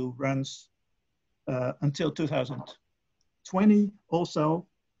will do runs until 2020 also.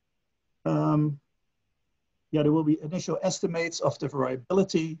 Yeah, there will be initial estimates of the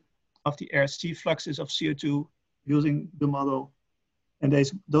variability of the air sea fluxes of CO2 using the model. And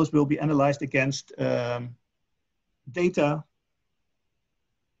those will be analyzed against data.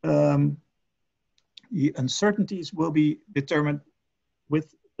 The uncertainties will be determined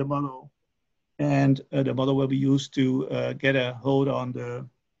with the model. And the model will be used to get a hold on the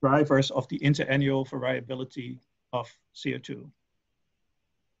drivers of the interannual variability of CO2.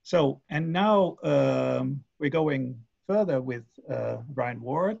 So, and now we're going further with Brian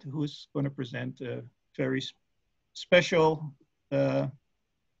Ward, who's going to present a very special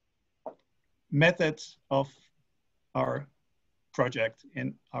method of our project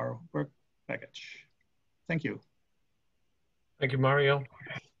in our work package. Thank you. Thank you, Mario.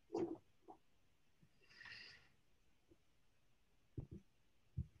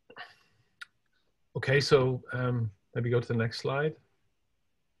 Okay, so maybe go to the next slide.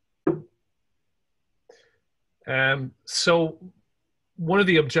 So one of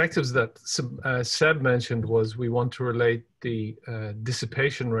the objectives that Seb mentioned was we want to relate the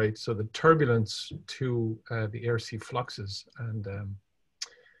dissipation rate, so the turbulence, to the air sea fluxes. And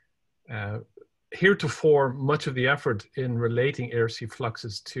heretofore, much of the effort in relating air sea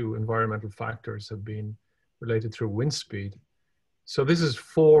fluxes to environmental factors have been related through wind speed. So this is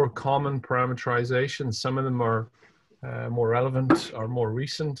 4 common parameterizations. Some of them are more relevant or more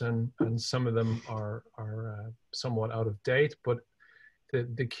recent, and some of them are somewhat out of date. But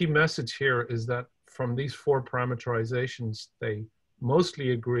the key message here is that from these 4 parameterizations, they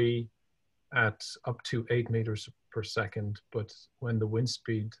mostly agree at up to 8 meters per second. But when the wind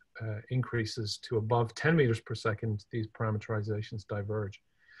speed increases to above 10 meters per second, these parameterizations diverge.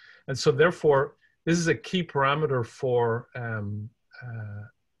 And so therefore, this is a key parameter for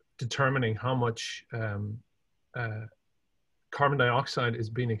determining how much carbon dioxide is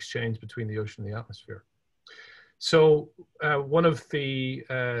being exchanged between the ocean and the atmosphere. So one of the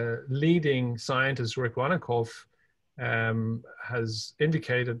leading scientists, Rick Wanikoff, has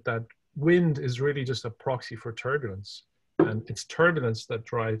indicated that wind is really just a proxy for turbulence, and it's turbulence that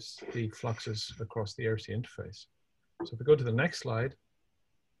drives the fluxes across the air-sea interface. So if we go to the next slide.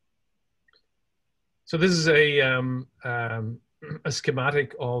 So this is a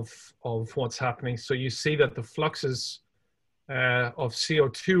schematic of what's happening. So you see that the fluxes of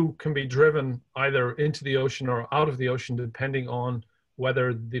CO2 can be driven either into the ocean or out of the ocean, depending on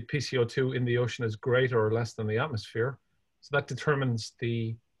whether the PCO2 in the ocean is greater or less than the atmosphere. So that determines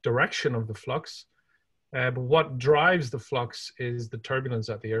the direction of the flux. But what drives the flux is the turbulence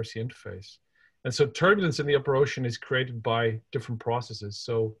at the air-sea interface. And so turbulence in the upper ocean is created by different processes.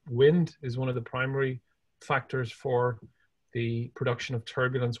 So wind is one of the primary factors for the production of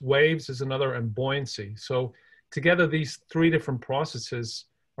turbulence. Waves is another, and buoyancy. So together, these 3 different processes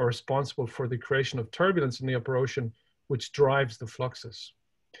are responsible for the creation of turbulence in the upper ocean, which drives the fluxes.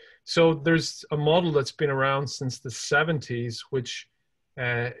 So there's a model that's been around since the 70s, which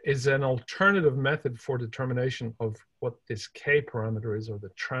is an alternative method for determination of what this K parameter is, or the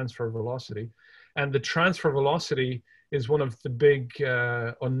transfer velocity. And the transfer velocity is one of the big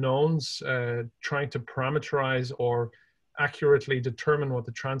unknowns. Trying to parameterize or accurately determine what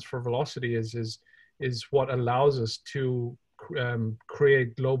the transfer velocity is what allows us to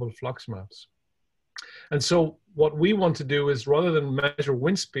create global flux maps. And so what we want to do is, rather than measure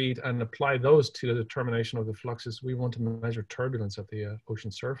wind speed and apply those to the determination of the fluxes, we want to measure turbulence at the ocean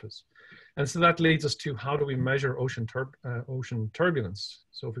surface. And so that leads us to, how do we measure ocean turbulence?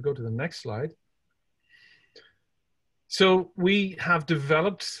 So if we go to the next slide. So we have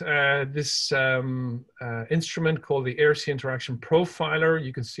developed this instrument called the Air-Sea Interaction Profiler.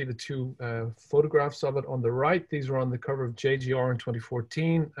 You can see the 2 photographs of it on the right. These are on the cover of JGR in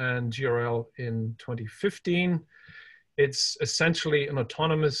 2014 and GRL in 2015. It's essentially an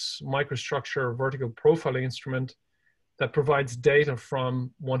autonomous microstructure vertical profiling instrument that provides data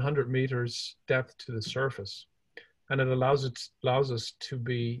from 100 meters depth to the surface. And it allows us to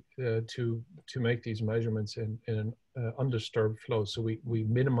make these measurements in an undisturbed flow. So we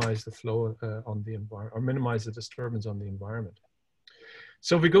minimize the flow on the environment, or minimize the disturbance on the environment.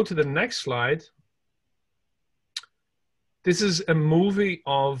 So if we go to the next slide, this is a movie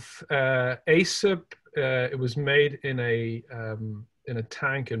of ASIP. It was made in a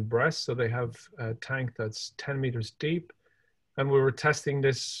tank in Brest. So they have a tank that's 10 meters deep, and we were testing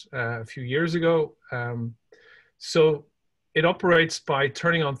this a few years ago. So it operates by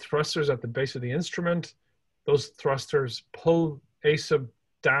turning on thrusters at the base of the instrument. Those thrusters pull ASIP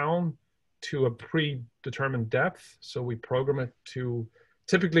down to a predetermined depth. So we program it to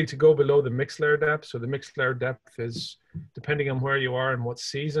typically to go below the mixed layer depth. So the mixed layer depth is, depending on where you are and what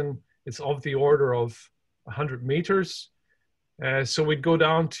season, it's of the order of 100 meters. So we'd go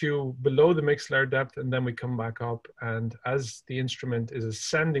down to below the mixed layer depth, and then we come back up. And as the instrument is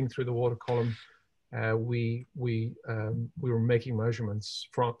ascending through the water column, we were making measurements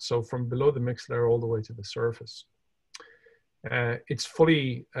from below the mixed layer all the way to the surface. It's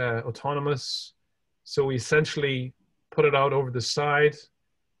fully autonomous, so we essentially put it out over the side,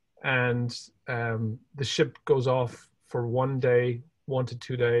 and the ship goes off for 1 day, 1 to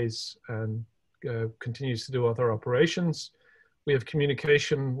 2 days, and continues to do other operations. We have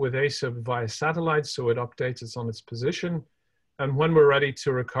communication with ASIP via satellite, so it updates us on its position. And when we're ready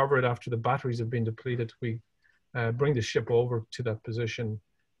to recover it after the batteries have been depleted, we bring the ship over to that position,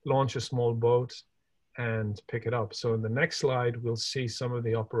 launch a small boat, and pick it up. So in the next slide, we'll see some of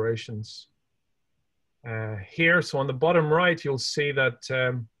the operations here. So on the bottom right, you'll see that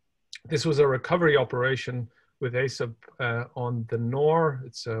this was a recovery operation with ASIP on the Nor.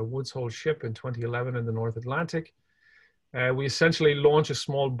 It's a Woods Hole ship in 2011 in the North Atlantic. We essentially launch a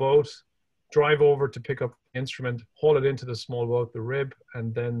small boat, drive over to pick up the instrument, haul it into the small boat, the rib,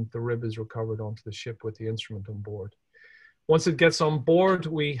 and then the rib is recovered onto the ship with the instrument on board. Once it gets on board,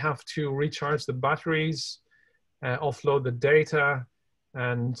 we have to recharge the batteries, offload the data,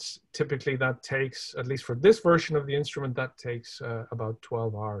 and typically that takes, at least for this version of the instrument, that takes about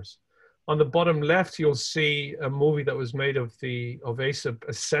 12 hours. On the bottom left, you'll see a movie that was made of ASIP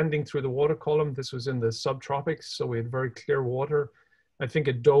ascending through the water column. This was in the subtropics, so we had very clear water. I think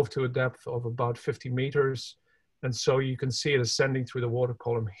it dove to a depth of about 50 meters. And so you can see it ascending through the water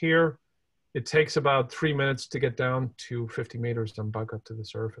column here. It takes about 3 minutes to get down to 50 meters and back up to the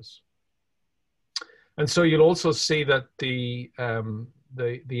surface. And so you'll also see that the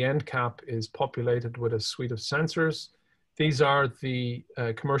end cap is populated with a suite of sensors. These are the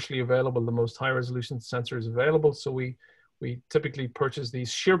commercially available, the most high resolution sensors available. So we typically purchase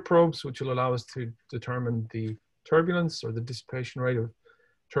these shear probes, which will allow us to determine the turbulence or the dissipation rate of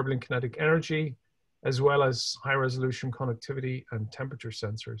turbulent kinetic energy, as well as high resolution conductivity and temperature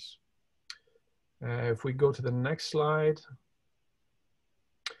sensors. If we go to the next slide.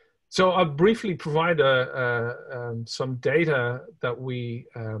 So I'll briefly provide some data that we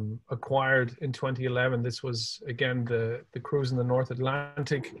acquired in 2011. This was, again, the cruise in the North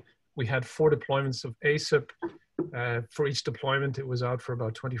Atlantic. We had 4 deployments of ASIP. For each deployment, it was out for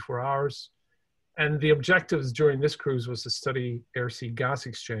about 24 hours. And the objectives during this cruise was to study air-sea gas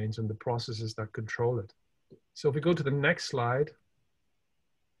exchange and the processes that control it. So if we go to the next slide.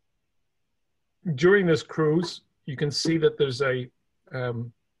 During this cruise, you can see that there's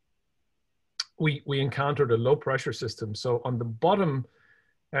we encountered a low pressure system. So on the bottom,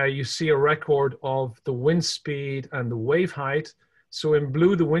 you see a record of the wind speed and the wave height. So in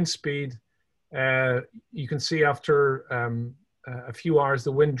blue, the wind speed, you can see after a few hours,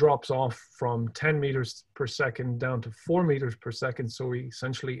 the wind drops off from 10 meters per second down to 4 meters per second. So we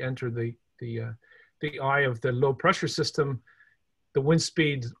essentially enter the eye of the low pressure system. The wind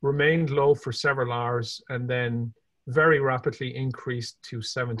speed remained low for several hours and then very rapidly increased to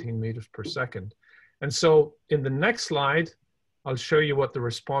 17 meters per second. And so in the next slide, I'll show you what the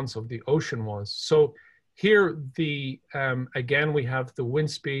response of the ocean was. So here, again, we have the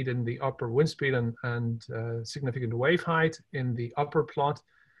wind speed in the upper wind speed and significant wave height in the upper plot.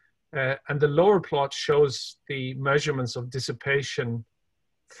 And the lower plot shows the measurements of dissipation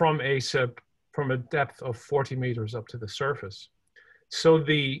from ASIP from a depth of 40 meters up to the surface. So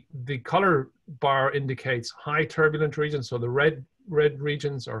the color bar indicates high turbulent regions. So the red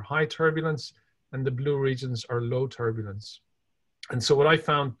regions are high turbulence and the blue regions are low turbulence. And so what I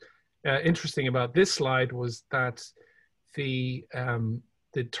found interesting about this slide was that the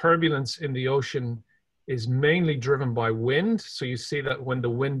turbulence in the ocean is mainly driven by wind. So you see that when the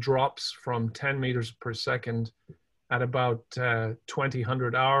wind drops from 10 meters per second at about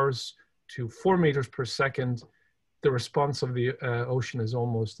 2000 hours to 4 meters per second, the response of the ocean is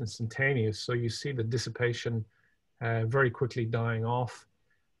almost instantaneous. So you see the dissipation very quickly dying off.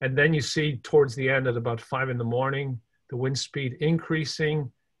 And then you see towards the end at about 5 in the morning, the wind speed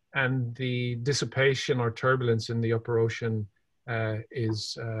increasing and the dissipation or turbulence in the upper ocean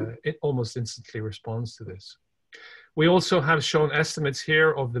it almost instantly responds to this. We also have shown estimates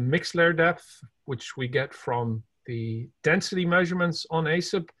here of the mixed layer depth, which we get from the density measurements on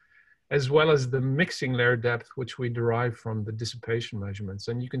ASIP, as well as the mixing layer depth, which we derive from the dissipation measurements.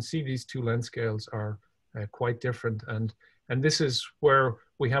 And you can see these two length scales are quite different. And this is where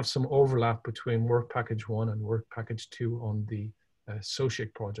we have some overlap between work package 1 and work package 2 on the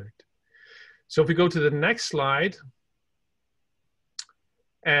SO-CHIC project. So if we go to the next slide,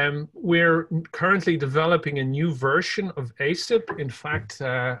 we're currently developing a new version of ASIP. In fact,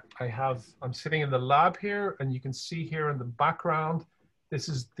 I'm sitting in the lab here, and you can see here in the background, this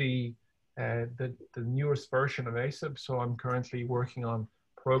is the newest version of ASIP. So I'm currently working on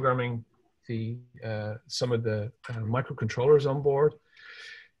programming some of the microcontrollers on board.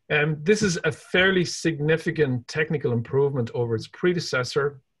 This is a fairly significant technical improvement over its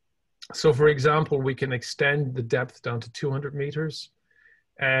predecessor. So for example, we can extend the depth down to 200 meters.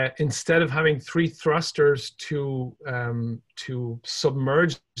 Instead of having 3 thrusters to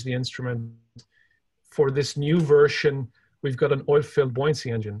submerge the instrument, for this new version, we've got an oil-filled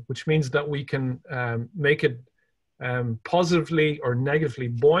buoyancy engine, which means that we can make it positively or negatively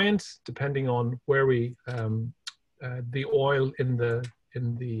buoyant, depending on where the oil in the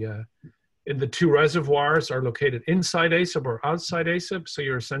 2 reservoirs are located inside ASIP or outside ASIP. So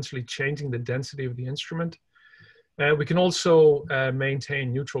you're essentially changing the density of the instrument. We can also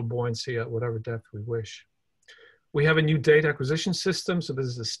maintain neutral buoyancy at whatever depth we wish. We have a new data acquisition system. So this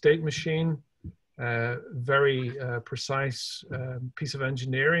is a state machine. very precise piece of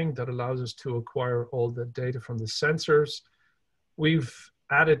engineering that allows us to acquire all the data from the sensors. We've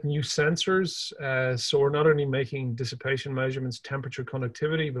added new sensors, so we're not only making dissipation measurements, temperature,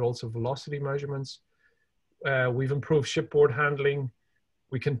 conductivity, but also velocity measurements. We've improved shipboard handling.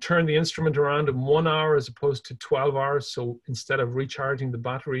 We can turn the instrument around in 1 hour as opposed to 12 hours. So instead of recharging the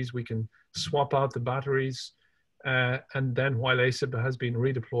batteries, we can swap out the batteries. And then while ASIP has been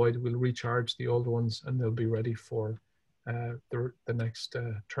redeployed, we'll recharge the old ones and they'll be ready for the next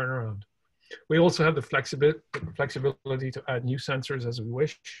turnaround. We also have the flexibility to add new sensors as we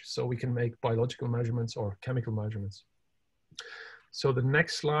wish, so we can make biological measurements or chemical measurements. So the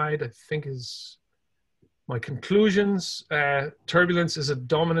next slide, I think, is my conclusions. Turbulence is a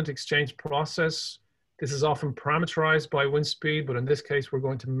dominant exchange process. This is often parameterized by wind speed, but in this case, we're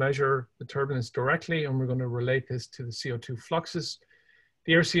going to measure the turbulence directly, and we're going to relate this to the CO2 fluxes.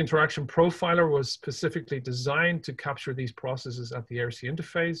 The air-sea interaction profiler was specifically designed to capture these processes at the air-sea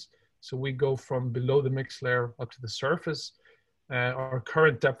interface. So we go from below the mix layer up to the surface. Our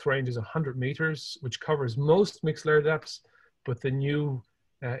current depth range is 100 meters, which covers most mix layer depths, but the new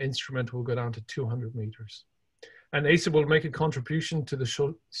instrument will go down to 200 meters. And ASIP will make a contribution to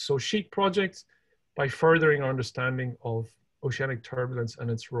the SO-CHIC project by furthering our understanding of oceanic turbulence and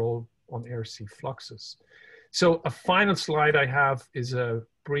its role on air-sea fluxes. So a final slide I have is a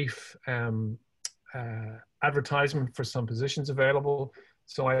brief advertisement for some positions available.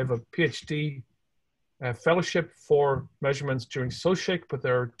 So I have a PhD fellowship for measurements during SO-CHIC, but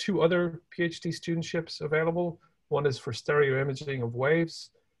there are 2 other PhD studentships available. One is for stereo imaging of waves.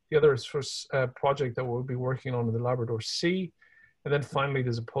 The other is for a project that we'll be working on in the Labrador Sea. And then finally,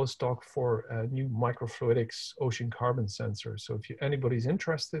 there's a postdoc for a new microfluidics ocean carbon sensor. So if anybody's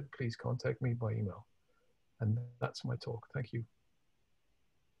interested, please contact me by email. And that's my talk. Thank you.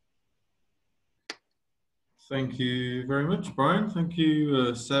 Thank you very much, Brian. Thank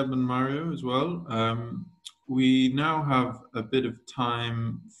you, Seb and Mario as well. We now have a bit of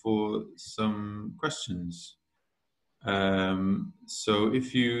time for some questions. So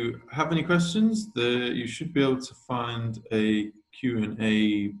if you have any questions, you should be able to find a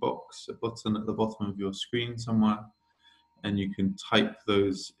Q&A box, a button at the bottom of your screen somewhere, and you can type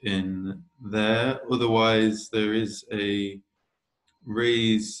those in there. Otherwise, there is a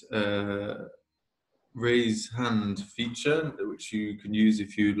raise hand feature which you can use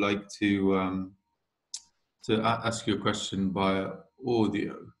if you'd like to ask your question via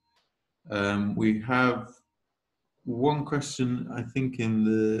audio. We have one question, I think, in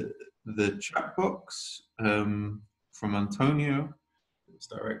the chat box from Antonio. It's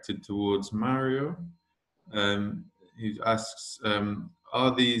directed towards Mario. He asks,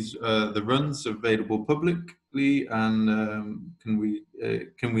 are these the runs available publicly, and can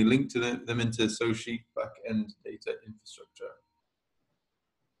we link to them into SO-CHIC backend data infrastructure?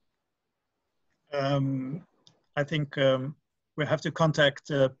 I think we have to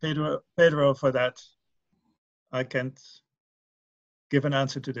contact Pedro for that. I can't give an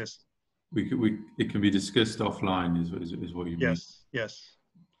answer to this. It can be discussed offline, is what you mean? Yes, yes.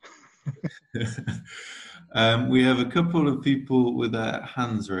 We have a couple of people with their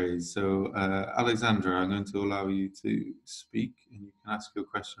hands raised. So, Alexandra, I'm going to allow you to speak, and you can ask your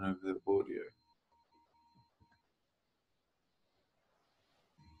question over the audio.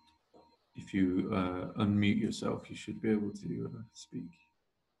 If you unmute yourself, you should be able to speak.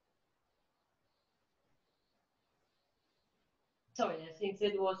 Sorry, I think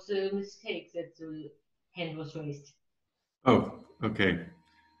that was a mistake that the hand was raised. Oh, okay.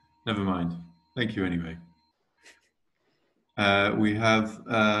 Never mind. Thank you anyway. We have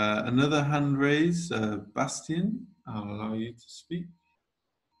another hand raise, Bastian. I'll allow you to speak.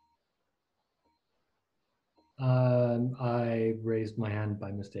 I raised my hand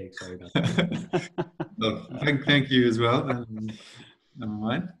by mistake. Sorry about that. Well, thank you as well. Never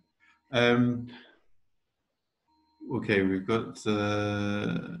mind. Okay, we've got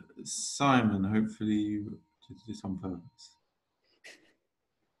Simon. Hopefully, you did this on purpose.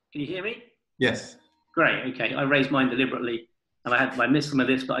 Can you hear me? Yes. Great. Okay, I raised mine deliberately, and I missed some of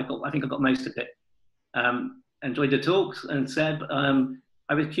this, but I think I got most of it. Enjoyed the talks, and Seb,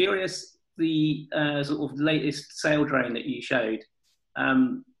 I was curious the sort of latest sail drone that you showed.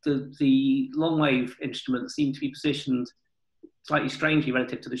 The long wave instrument seemed to be positioned slightly strangely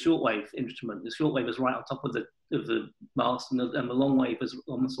relative to the shortwave instrument. The shortwave was right on top of the mast, and the long wave was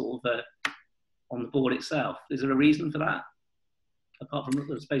on the sort of on the board itself. Is there a reason for that, apart from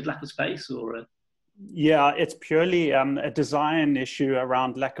the lack of space, or? Yeah, it's purely a design issue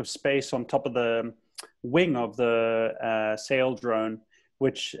around lack of space on top of the wing of the sail drone,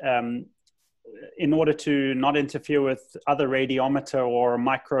 which in order to not interfere with other radiometer or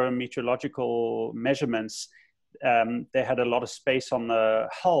micrometeorological measurements, they had a lot of space on the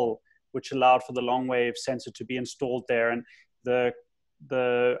hull, which allowed for the long wave sensor to be installed there. And the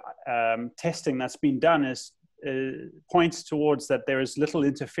testing that's been done is points towards that there is little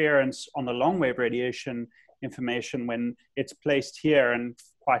interference on the long wave radiation information when it's placed here and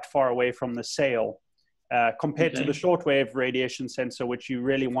quite far away from the sail, compared to the shortwave radiation sensor, which you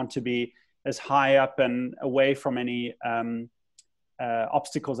really want to be as high up and away from any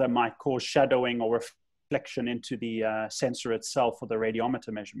obstacles that might cause shadowing or reflection into the sensor itself or the radiometer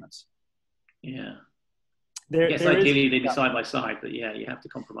measurements. Yeah. Yes, ideally they'd be side by side, but yeah, you have to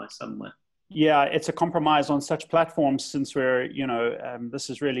compromise somewhere. Yeah, it's a compromise on such platforms, since we're, this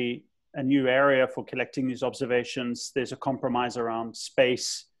is really a new area for collecting these observations. There's a compromise around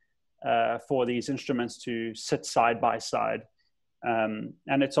space for these instruments to sit side by side. And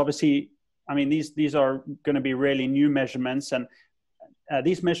it's obviously, I mean, these are going to be really new measurements, and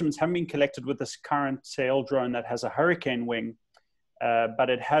these measurements haven't been collected with this current sail drone that has a hurricane wing, but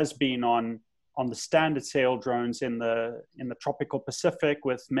it has been on the standard sail drones in the tropical Pacific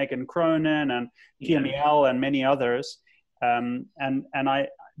with Megan Cronin and PMEL and many others.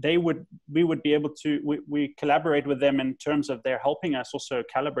 We would be able to, we collaborate with them in terms of they're helping us also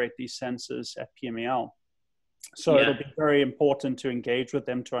calibrate these sensors at PMEL. So it'll be very important to engage with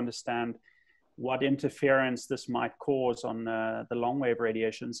them to understand what interference this might cause on the long wave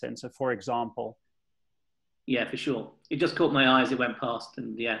radiation sensor, for example. Yeah, for sure. It just caught my eye as it went past,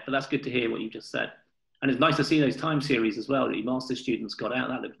 and but that's good to hear what you just said. And it's nice to see those time series as well that your master's students got out.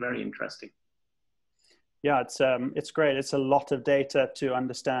 That looked very interesting. Yeah, it's great. It's a lot of data to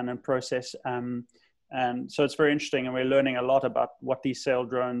understand and process. And so it's very interesting, and we're learning a lot about what these sail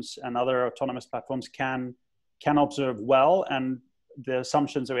drones and other autonomous platforms can observe well, and the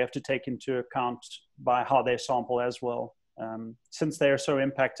assumptions that we have to take into account by how they sample as well. Since they are so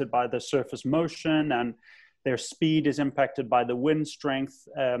impacted by the surface motion, and their speed is impacted by the wind strength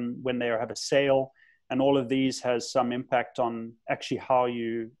when they have a sail, and all of these has some impact on actually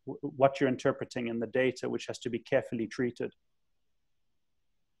what you're interpreting in the data, which has to be carefully treated.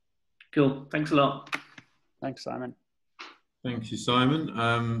 Cool, thanks a lot. Thanks, Simon. Thank you,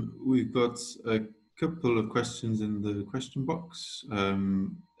 Simon. We've got a couple of questions in the question box.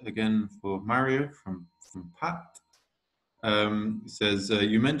 Again, for Mario from Pat. It says,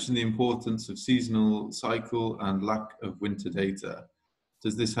 you mentioned the importance of seasonal cycle and lack of winter data.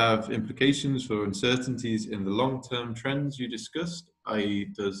 Does this have implications for uncertainties in the long-term trends you discussed? I.e.,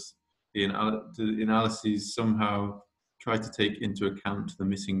 does the analyses somehow try to take into account the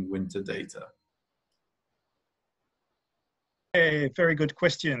missing winter data? A very good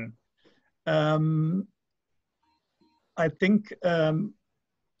question. I think, of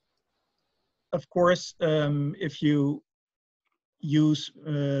course, if you use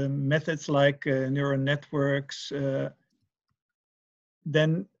methods like neural networks,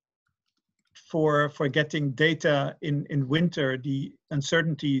 then for getting data in winter, the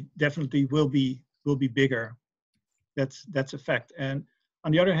uncertainty definitely will be bigger. That's a fact. And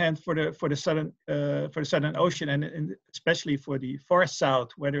on the other hand, for the Southern Ocean, and especially for the far south,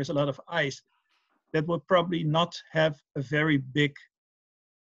 where there's a lot of ice, that will probably not have a very big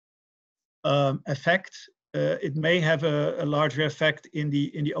effect. It may have a larger effect in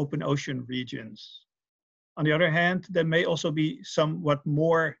the open ocean regions. On the other hand, there may also be somewhat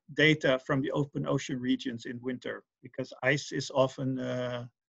more data from the open ocean regions in winter, because ice is often a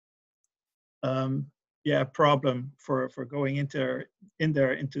problem for going into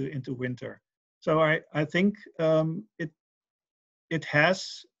winter. So I think it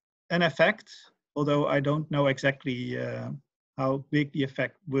has an effect, although I don't know exactly how big the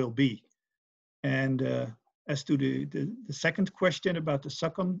effect will be. And as to the second question about the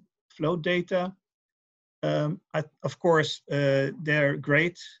SOCHIC flow data, of course they're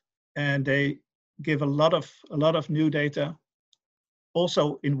great, and they give a lot of new data.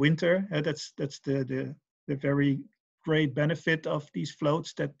 Also in winter, that's the very great benefit of these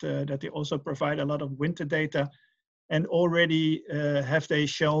floats, that they also provide a lot of winter data. And already have they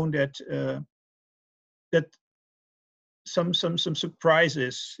shown that some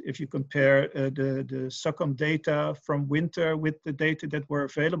surprises if you compare the SOCHIC data from winter with the data that were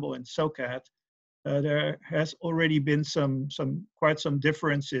available in SOCAT. There has already been quite some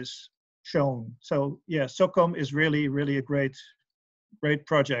differences shown. So yeah, SOCHIC is really a great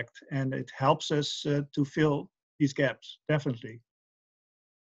project, and it helps us to fill these gaps, definitely.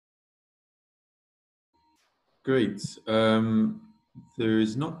 Great. There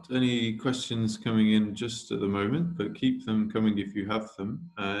is not any questions coming in just at the moment, but keep them coming if you have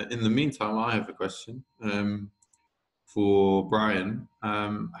them. In the meantime, I have a question for Brian.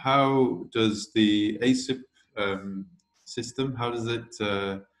 How does the ASIP system, how does it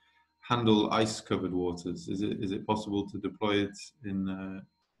handle ice-covered waters? Is it possible to deploy it in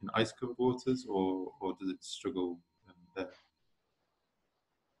ice-covered waters, or does it struggle there?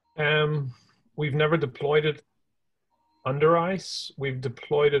 We've never deployed it under ice. We've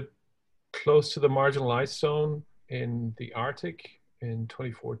deployed it close to the marginal ice zone in the Arctic in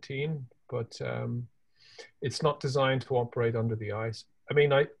 2014, but it's not designed to operate under the ice. I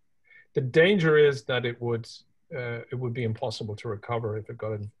mean, the danger is that it would be impossible to recover if it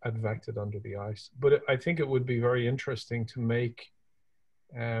got advected under the ice. But I think it would be very interesting to make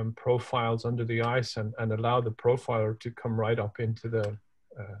profiles under the ice and allow the profiler to come right up into the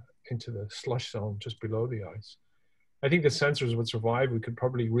slush zone just below the ice. I think the sensors would survive. We could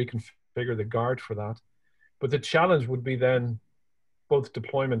probably reconfigure the guard for that. But the challenge would be then both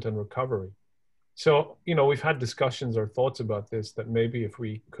deployment and recovery. So, you know, we've had discussions or thoughts about this, that maybe if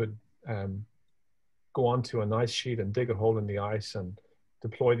we could go onto an ice sheet and dig a hole in the ice and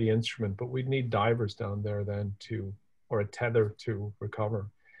deploy the instrument, but we'd need divers down there then or a tether to recover.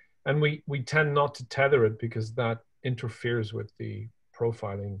 And we tend not to tether it because that interferes with the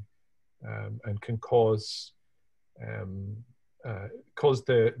profiling and can cause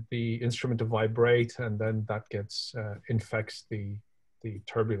the instrument to vibrate, and then that gets infects the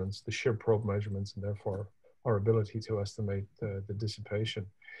turbulence, the shear probe measurements, and therefore our ability to estimate the dissipation.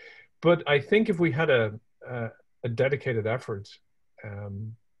 But I think if we had a dedicated effort,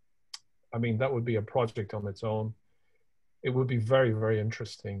 I mean, that would be a project on its own. It would be very, very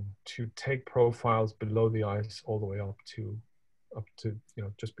interesting to take profiles below the ice all the way up to you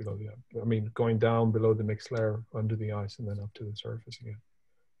know, just below the, I mean, going down below the mixed layer under the ice and then up to the surface again.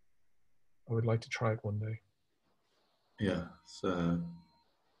 I would like to try it one day. Yeah, so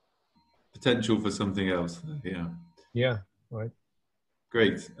potential for something else. Yeah. Yeah, right.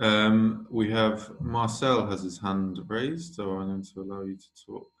 Great. We have Marcel has his hand raised, so I'm going to allow you to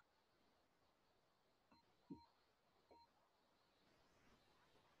talk.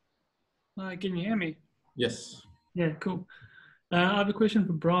 Hi, can you hear me? Yes. Yeah, cool. I have a question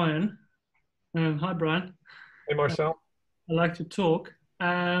for Brian. Hi, Brian. Hey, Marcel. I like to talk.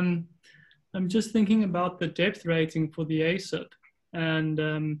 I'm just thinking about the depth rating for the ASIP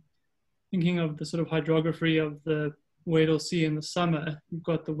and thinking of the sort of hydrography of the Weddell Sea in the summer. You've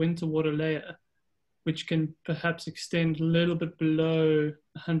got the winter water layer, which can perhaps extend a little bit below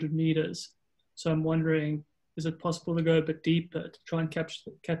 100 meters. So I'm wondering, is it possible to go a bit deeper to try and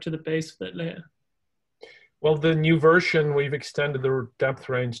capture the base of that layer? Well, the new version, we've extended the depth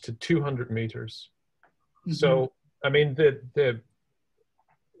range to 200 meters. Mm-hmm. So, I mean,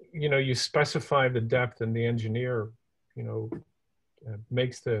 you know, you specify the depth, and the engineer, you know,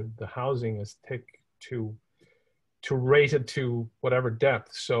 makes the housing as thick to rate it to whatever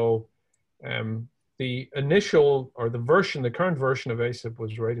depth. So the initial, or the current version of ASIP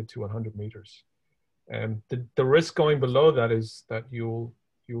was rated to 100 meters. The risk going below that is that you'll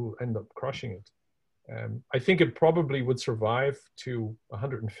end up crushing it. I think it probably would survive to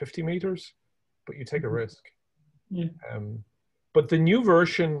 150 meters, but you take a risk. Yeah. But the new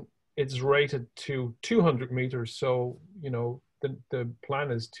version, it's rated to 200 meters. So, you know, the plan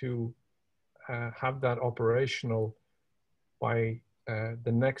is to have that operational by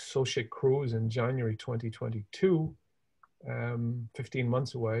the next SO-CHIC cruise in January 2022, 15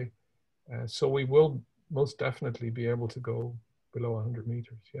 months away. So we will most definitely be able to go below 100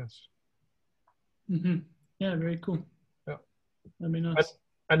 meters, yes. Mm-hmm. Yeah, very cool. Yeah. That'd be nice.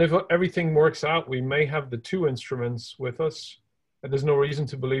 And if everything works out, we may have the two instruments with us. And there's no reason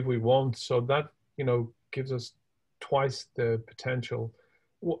to believe we won't. So that, you know, gives us twice the potential,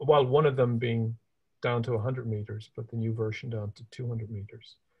 while one of them being down to 100 meters, but the new version down to 200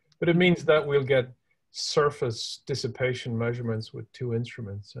 meters. But it means that we'll get surface dissipation measurements with two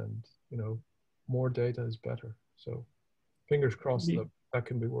instruments, and, you know, more data is better. So fingers crossed that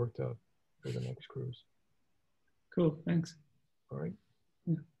can be worked out for the next cruise. Cool, thanks. All right.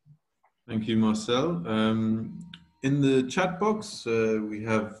 Yeah. Thank you, Marcel. In the chat box, we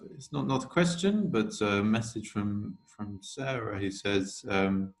have, it's not a question, but a message from Sarah, who says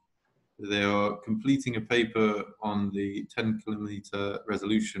they are completing a paper on the 10-kilometer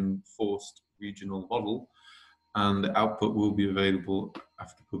resolution forced regional model, and the output will be available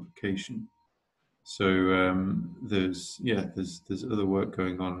after publication. So there's other work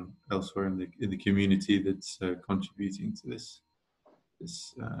going on elsewhere in the community that's contributing to this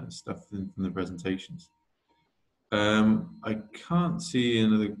stuff from the presentations. I can't see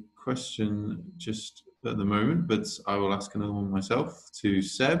another question just at the moment, but I will ask another one myself to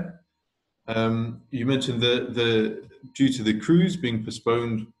Seb. You mentioned due to the cruise being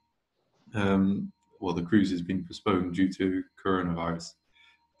postponed, well, the cruise has been postponed due to coronavirus.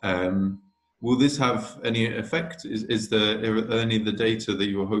 Will this have any effect? Are any of the data that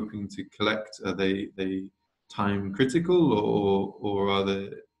you were hoping to collect, are they time critical, or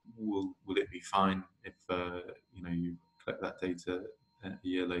will it be fine if you collect that data a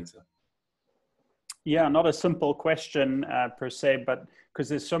year later? Yeah, not a simple question per se, but because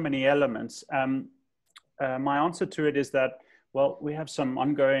there's so many elements. My answer to it is that, well, we have some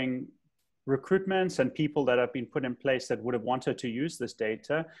ongoing recruitments and people that have been put in place that would have wanted to use this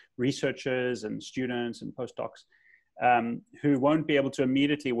data, researchers and students and postdocs, who won't be able to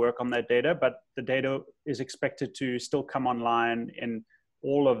immediately work on that data, but the data is expected to still come online in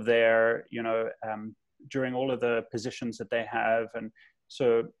all of their, during all of the positions that they have. And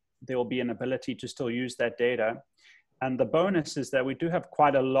so there will be an ability to still use that data. And the bonus is that we do have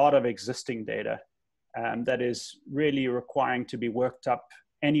quite a lot of existing data that is really requiring to be worked up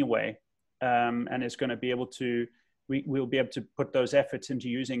anyway. And is going to be able to, we'll be able to put those efforts into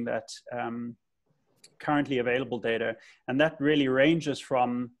using that currently available data. And that really ranges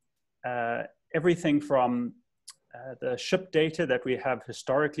from everything from the ship data that we have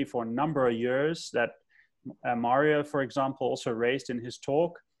historically for a number of years that Mario, for example, also raised in his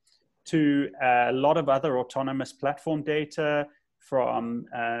talk, to a lot of other autonomous platform data from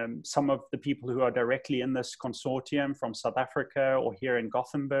some of the people who are directly in this consortium from South Africa or here in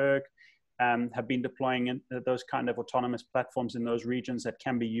Gothenburg. Have been deploying those kind of autonomous platforms in those regions that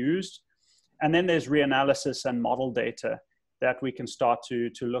can be used. And then there's reanalysis and model data that we can start to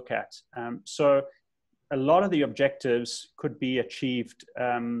look at. So a lot of the objectives could be achieved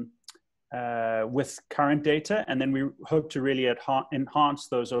with current data, and then we hope to really enhance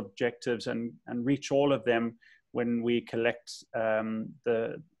those objectives and reach all of them when we collect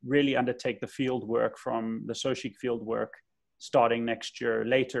really undertake the field work from the SO-CHIC field work starting next year,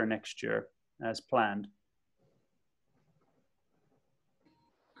 later next year, as planned.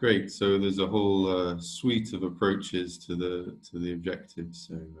 Great. So there's a whole suite of approaches to the objectives.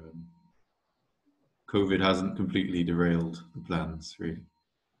 So COVID hasn't completely derailed the plans, really.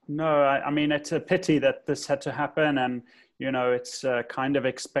 No, I mean, it's a pity that this had to happen, and it's kind of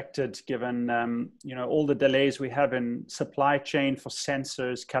expected given all the delays we have in supply chain for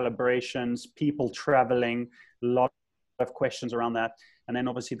sensors, calibrations, people traveling, a lot of questions around that, and then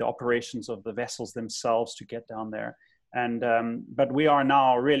obviously the operations of the vessels themselves to get down there. And but we are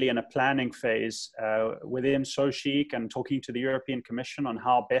now really in a planning phase within SO-CHIC and talking to the European Commission on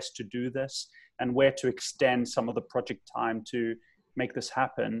how best to do this and where to extend some of the project time to make this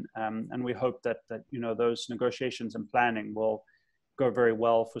happen. And we hope that those negotiations and planning will go very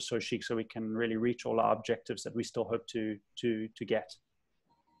well for SO-CHIC, so we can really reach all our objectives that we still hope to get.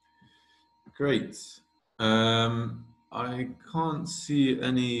 Great. I can't see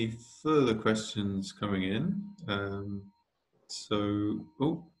any further questions coming in.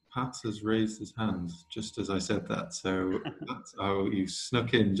 Pat has raised his hand just as I said that. So you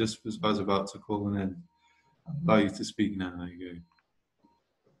snuck in just as I was about to call an end. I'll allow you to speak now. There you go.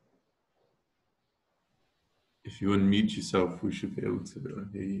 If you unmute yourself, we should be able to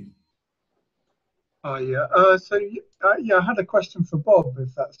hear you. Yeah. I had a question for Bob,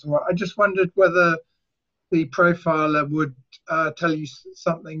 if that's all right. I just wondered whether the profiler would tell you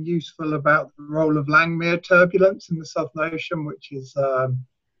something useful about the role of Langmuir turbulence in the Southern Ocean, which is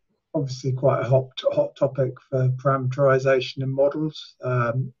obviously quite a hot topic for parameterization in models.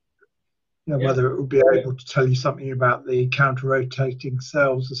 Whether it would be able to tell you something about the counter-rotating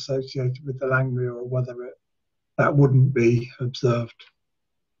cells associated with the Langmuir, or whether that wouldn't be observed.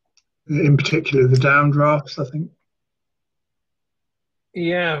 In particular, the downdrafts, I think.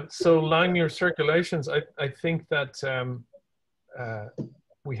 Yeah, so Langmuir circulations, I think that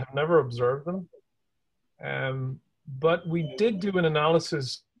we have never observed them, but we did do an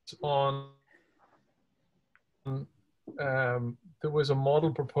analysis on, there was a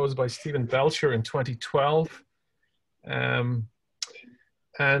model proposed by Stephen Belcher in 2012, and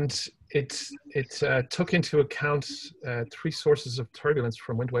it took into account 3 sources of turbulence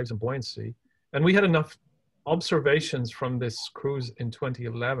from wind waves and buoyancy, and we had enough observations from this cruise in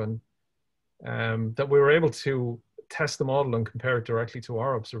 2011 that we were able to test the model and compare it directly to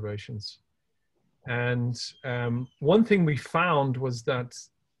our observations. And one thing we found was that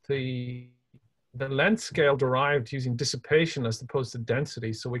the length scale derived using dissipation as opposed to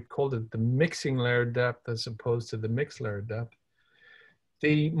density, so we called it the mixing layer depth as opposed to the mixed layer depth,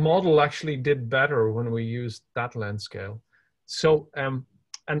 the model actually did better when we used that length scale. So,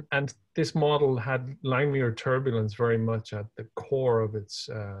 and this model had line mirror turbulence very much at the core of its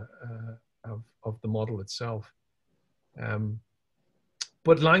of the model itself.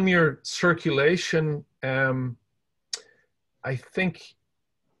 But line mirror circulation, I think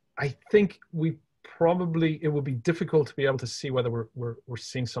we probably, it would be difficult to be able to see whether we're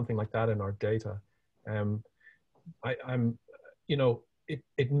seeing something like that in our data. I'm, you know,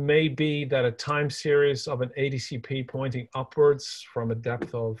 it may be that a time series of an ADCP pointing upwards from a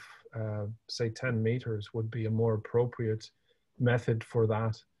depth of, say, 10 meters would be a more appropriate method for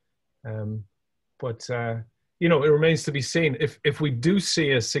that. But you know, it remains to be seen. If we do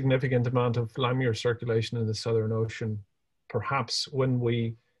see a significant amount of line mirror circulation in the Southern Ocean, perhaps when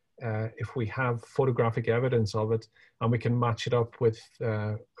we, if we have photographic evidence of it and we can match it up with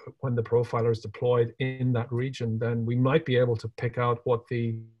when the profiler is deployed in that region, then we might be able to pick out what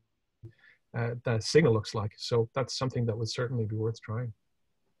the that signal looks like. So that's something that would certainly be worth trying.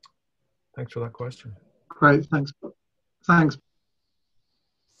 Thanks for that question. Great, thanks. Thanks.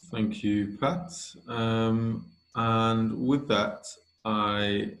 Thank you, Pat. And with that,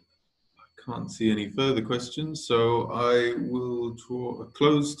 I can't see any further questions, so I will draw a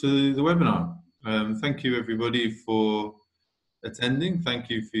close to the webinar. Thank you, everybody, for attending. Thank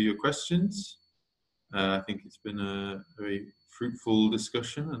you for your questions. I think it's been a very fruitful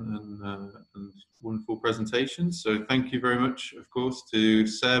discussion and wonderful presentations. So thank you very much, of course, to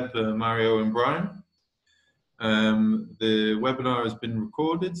Seb, Mario, and Brian. The webinar has been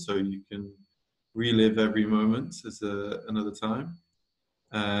recorded, so you can relive every moment as another time.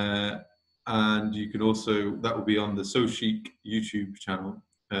 And you can also, that will be on the SO-CHIC YouTube channel,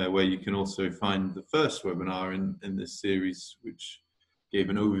 where you can also find the first webinar in this series, which gave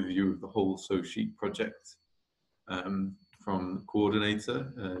an overview of the whole SO-CHIC project from the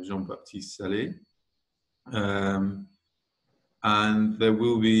coordinator, Jean-Baptiste Salé. And there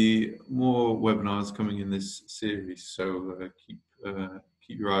will be more webinars coming in this series, so keep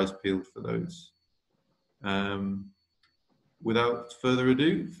your eyes peeled for those. Without further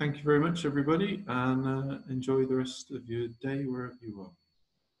ado, thank you very much, everybody, and enjoy the rest of your day wherever you are.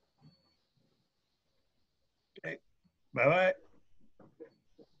 Okay. Bye-bye.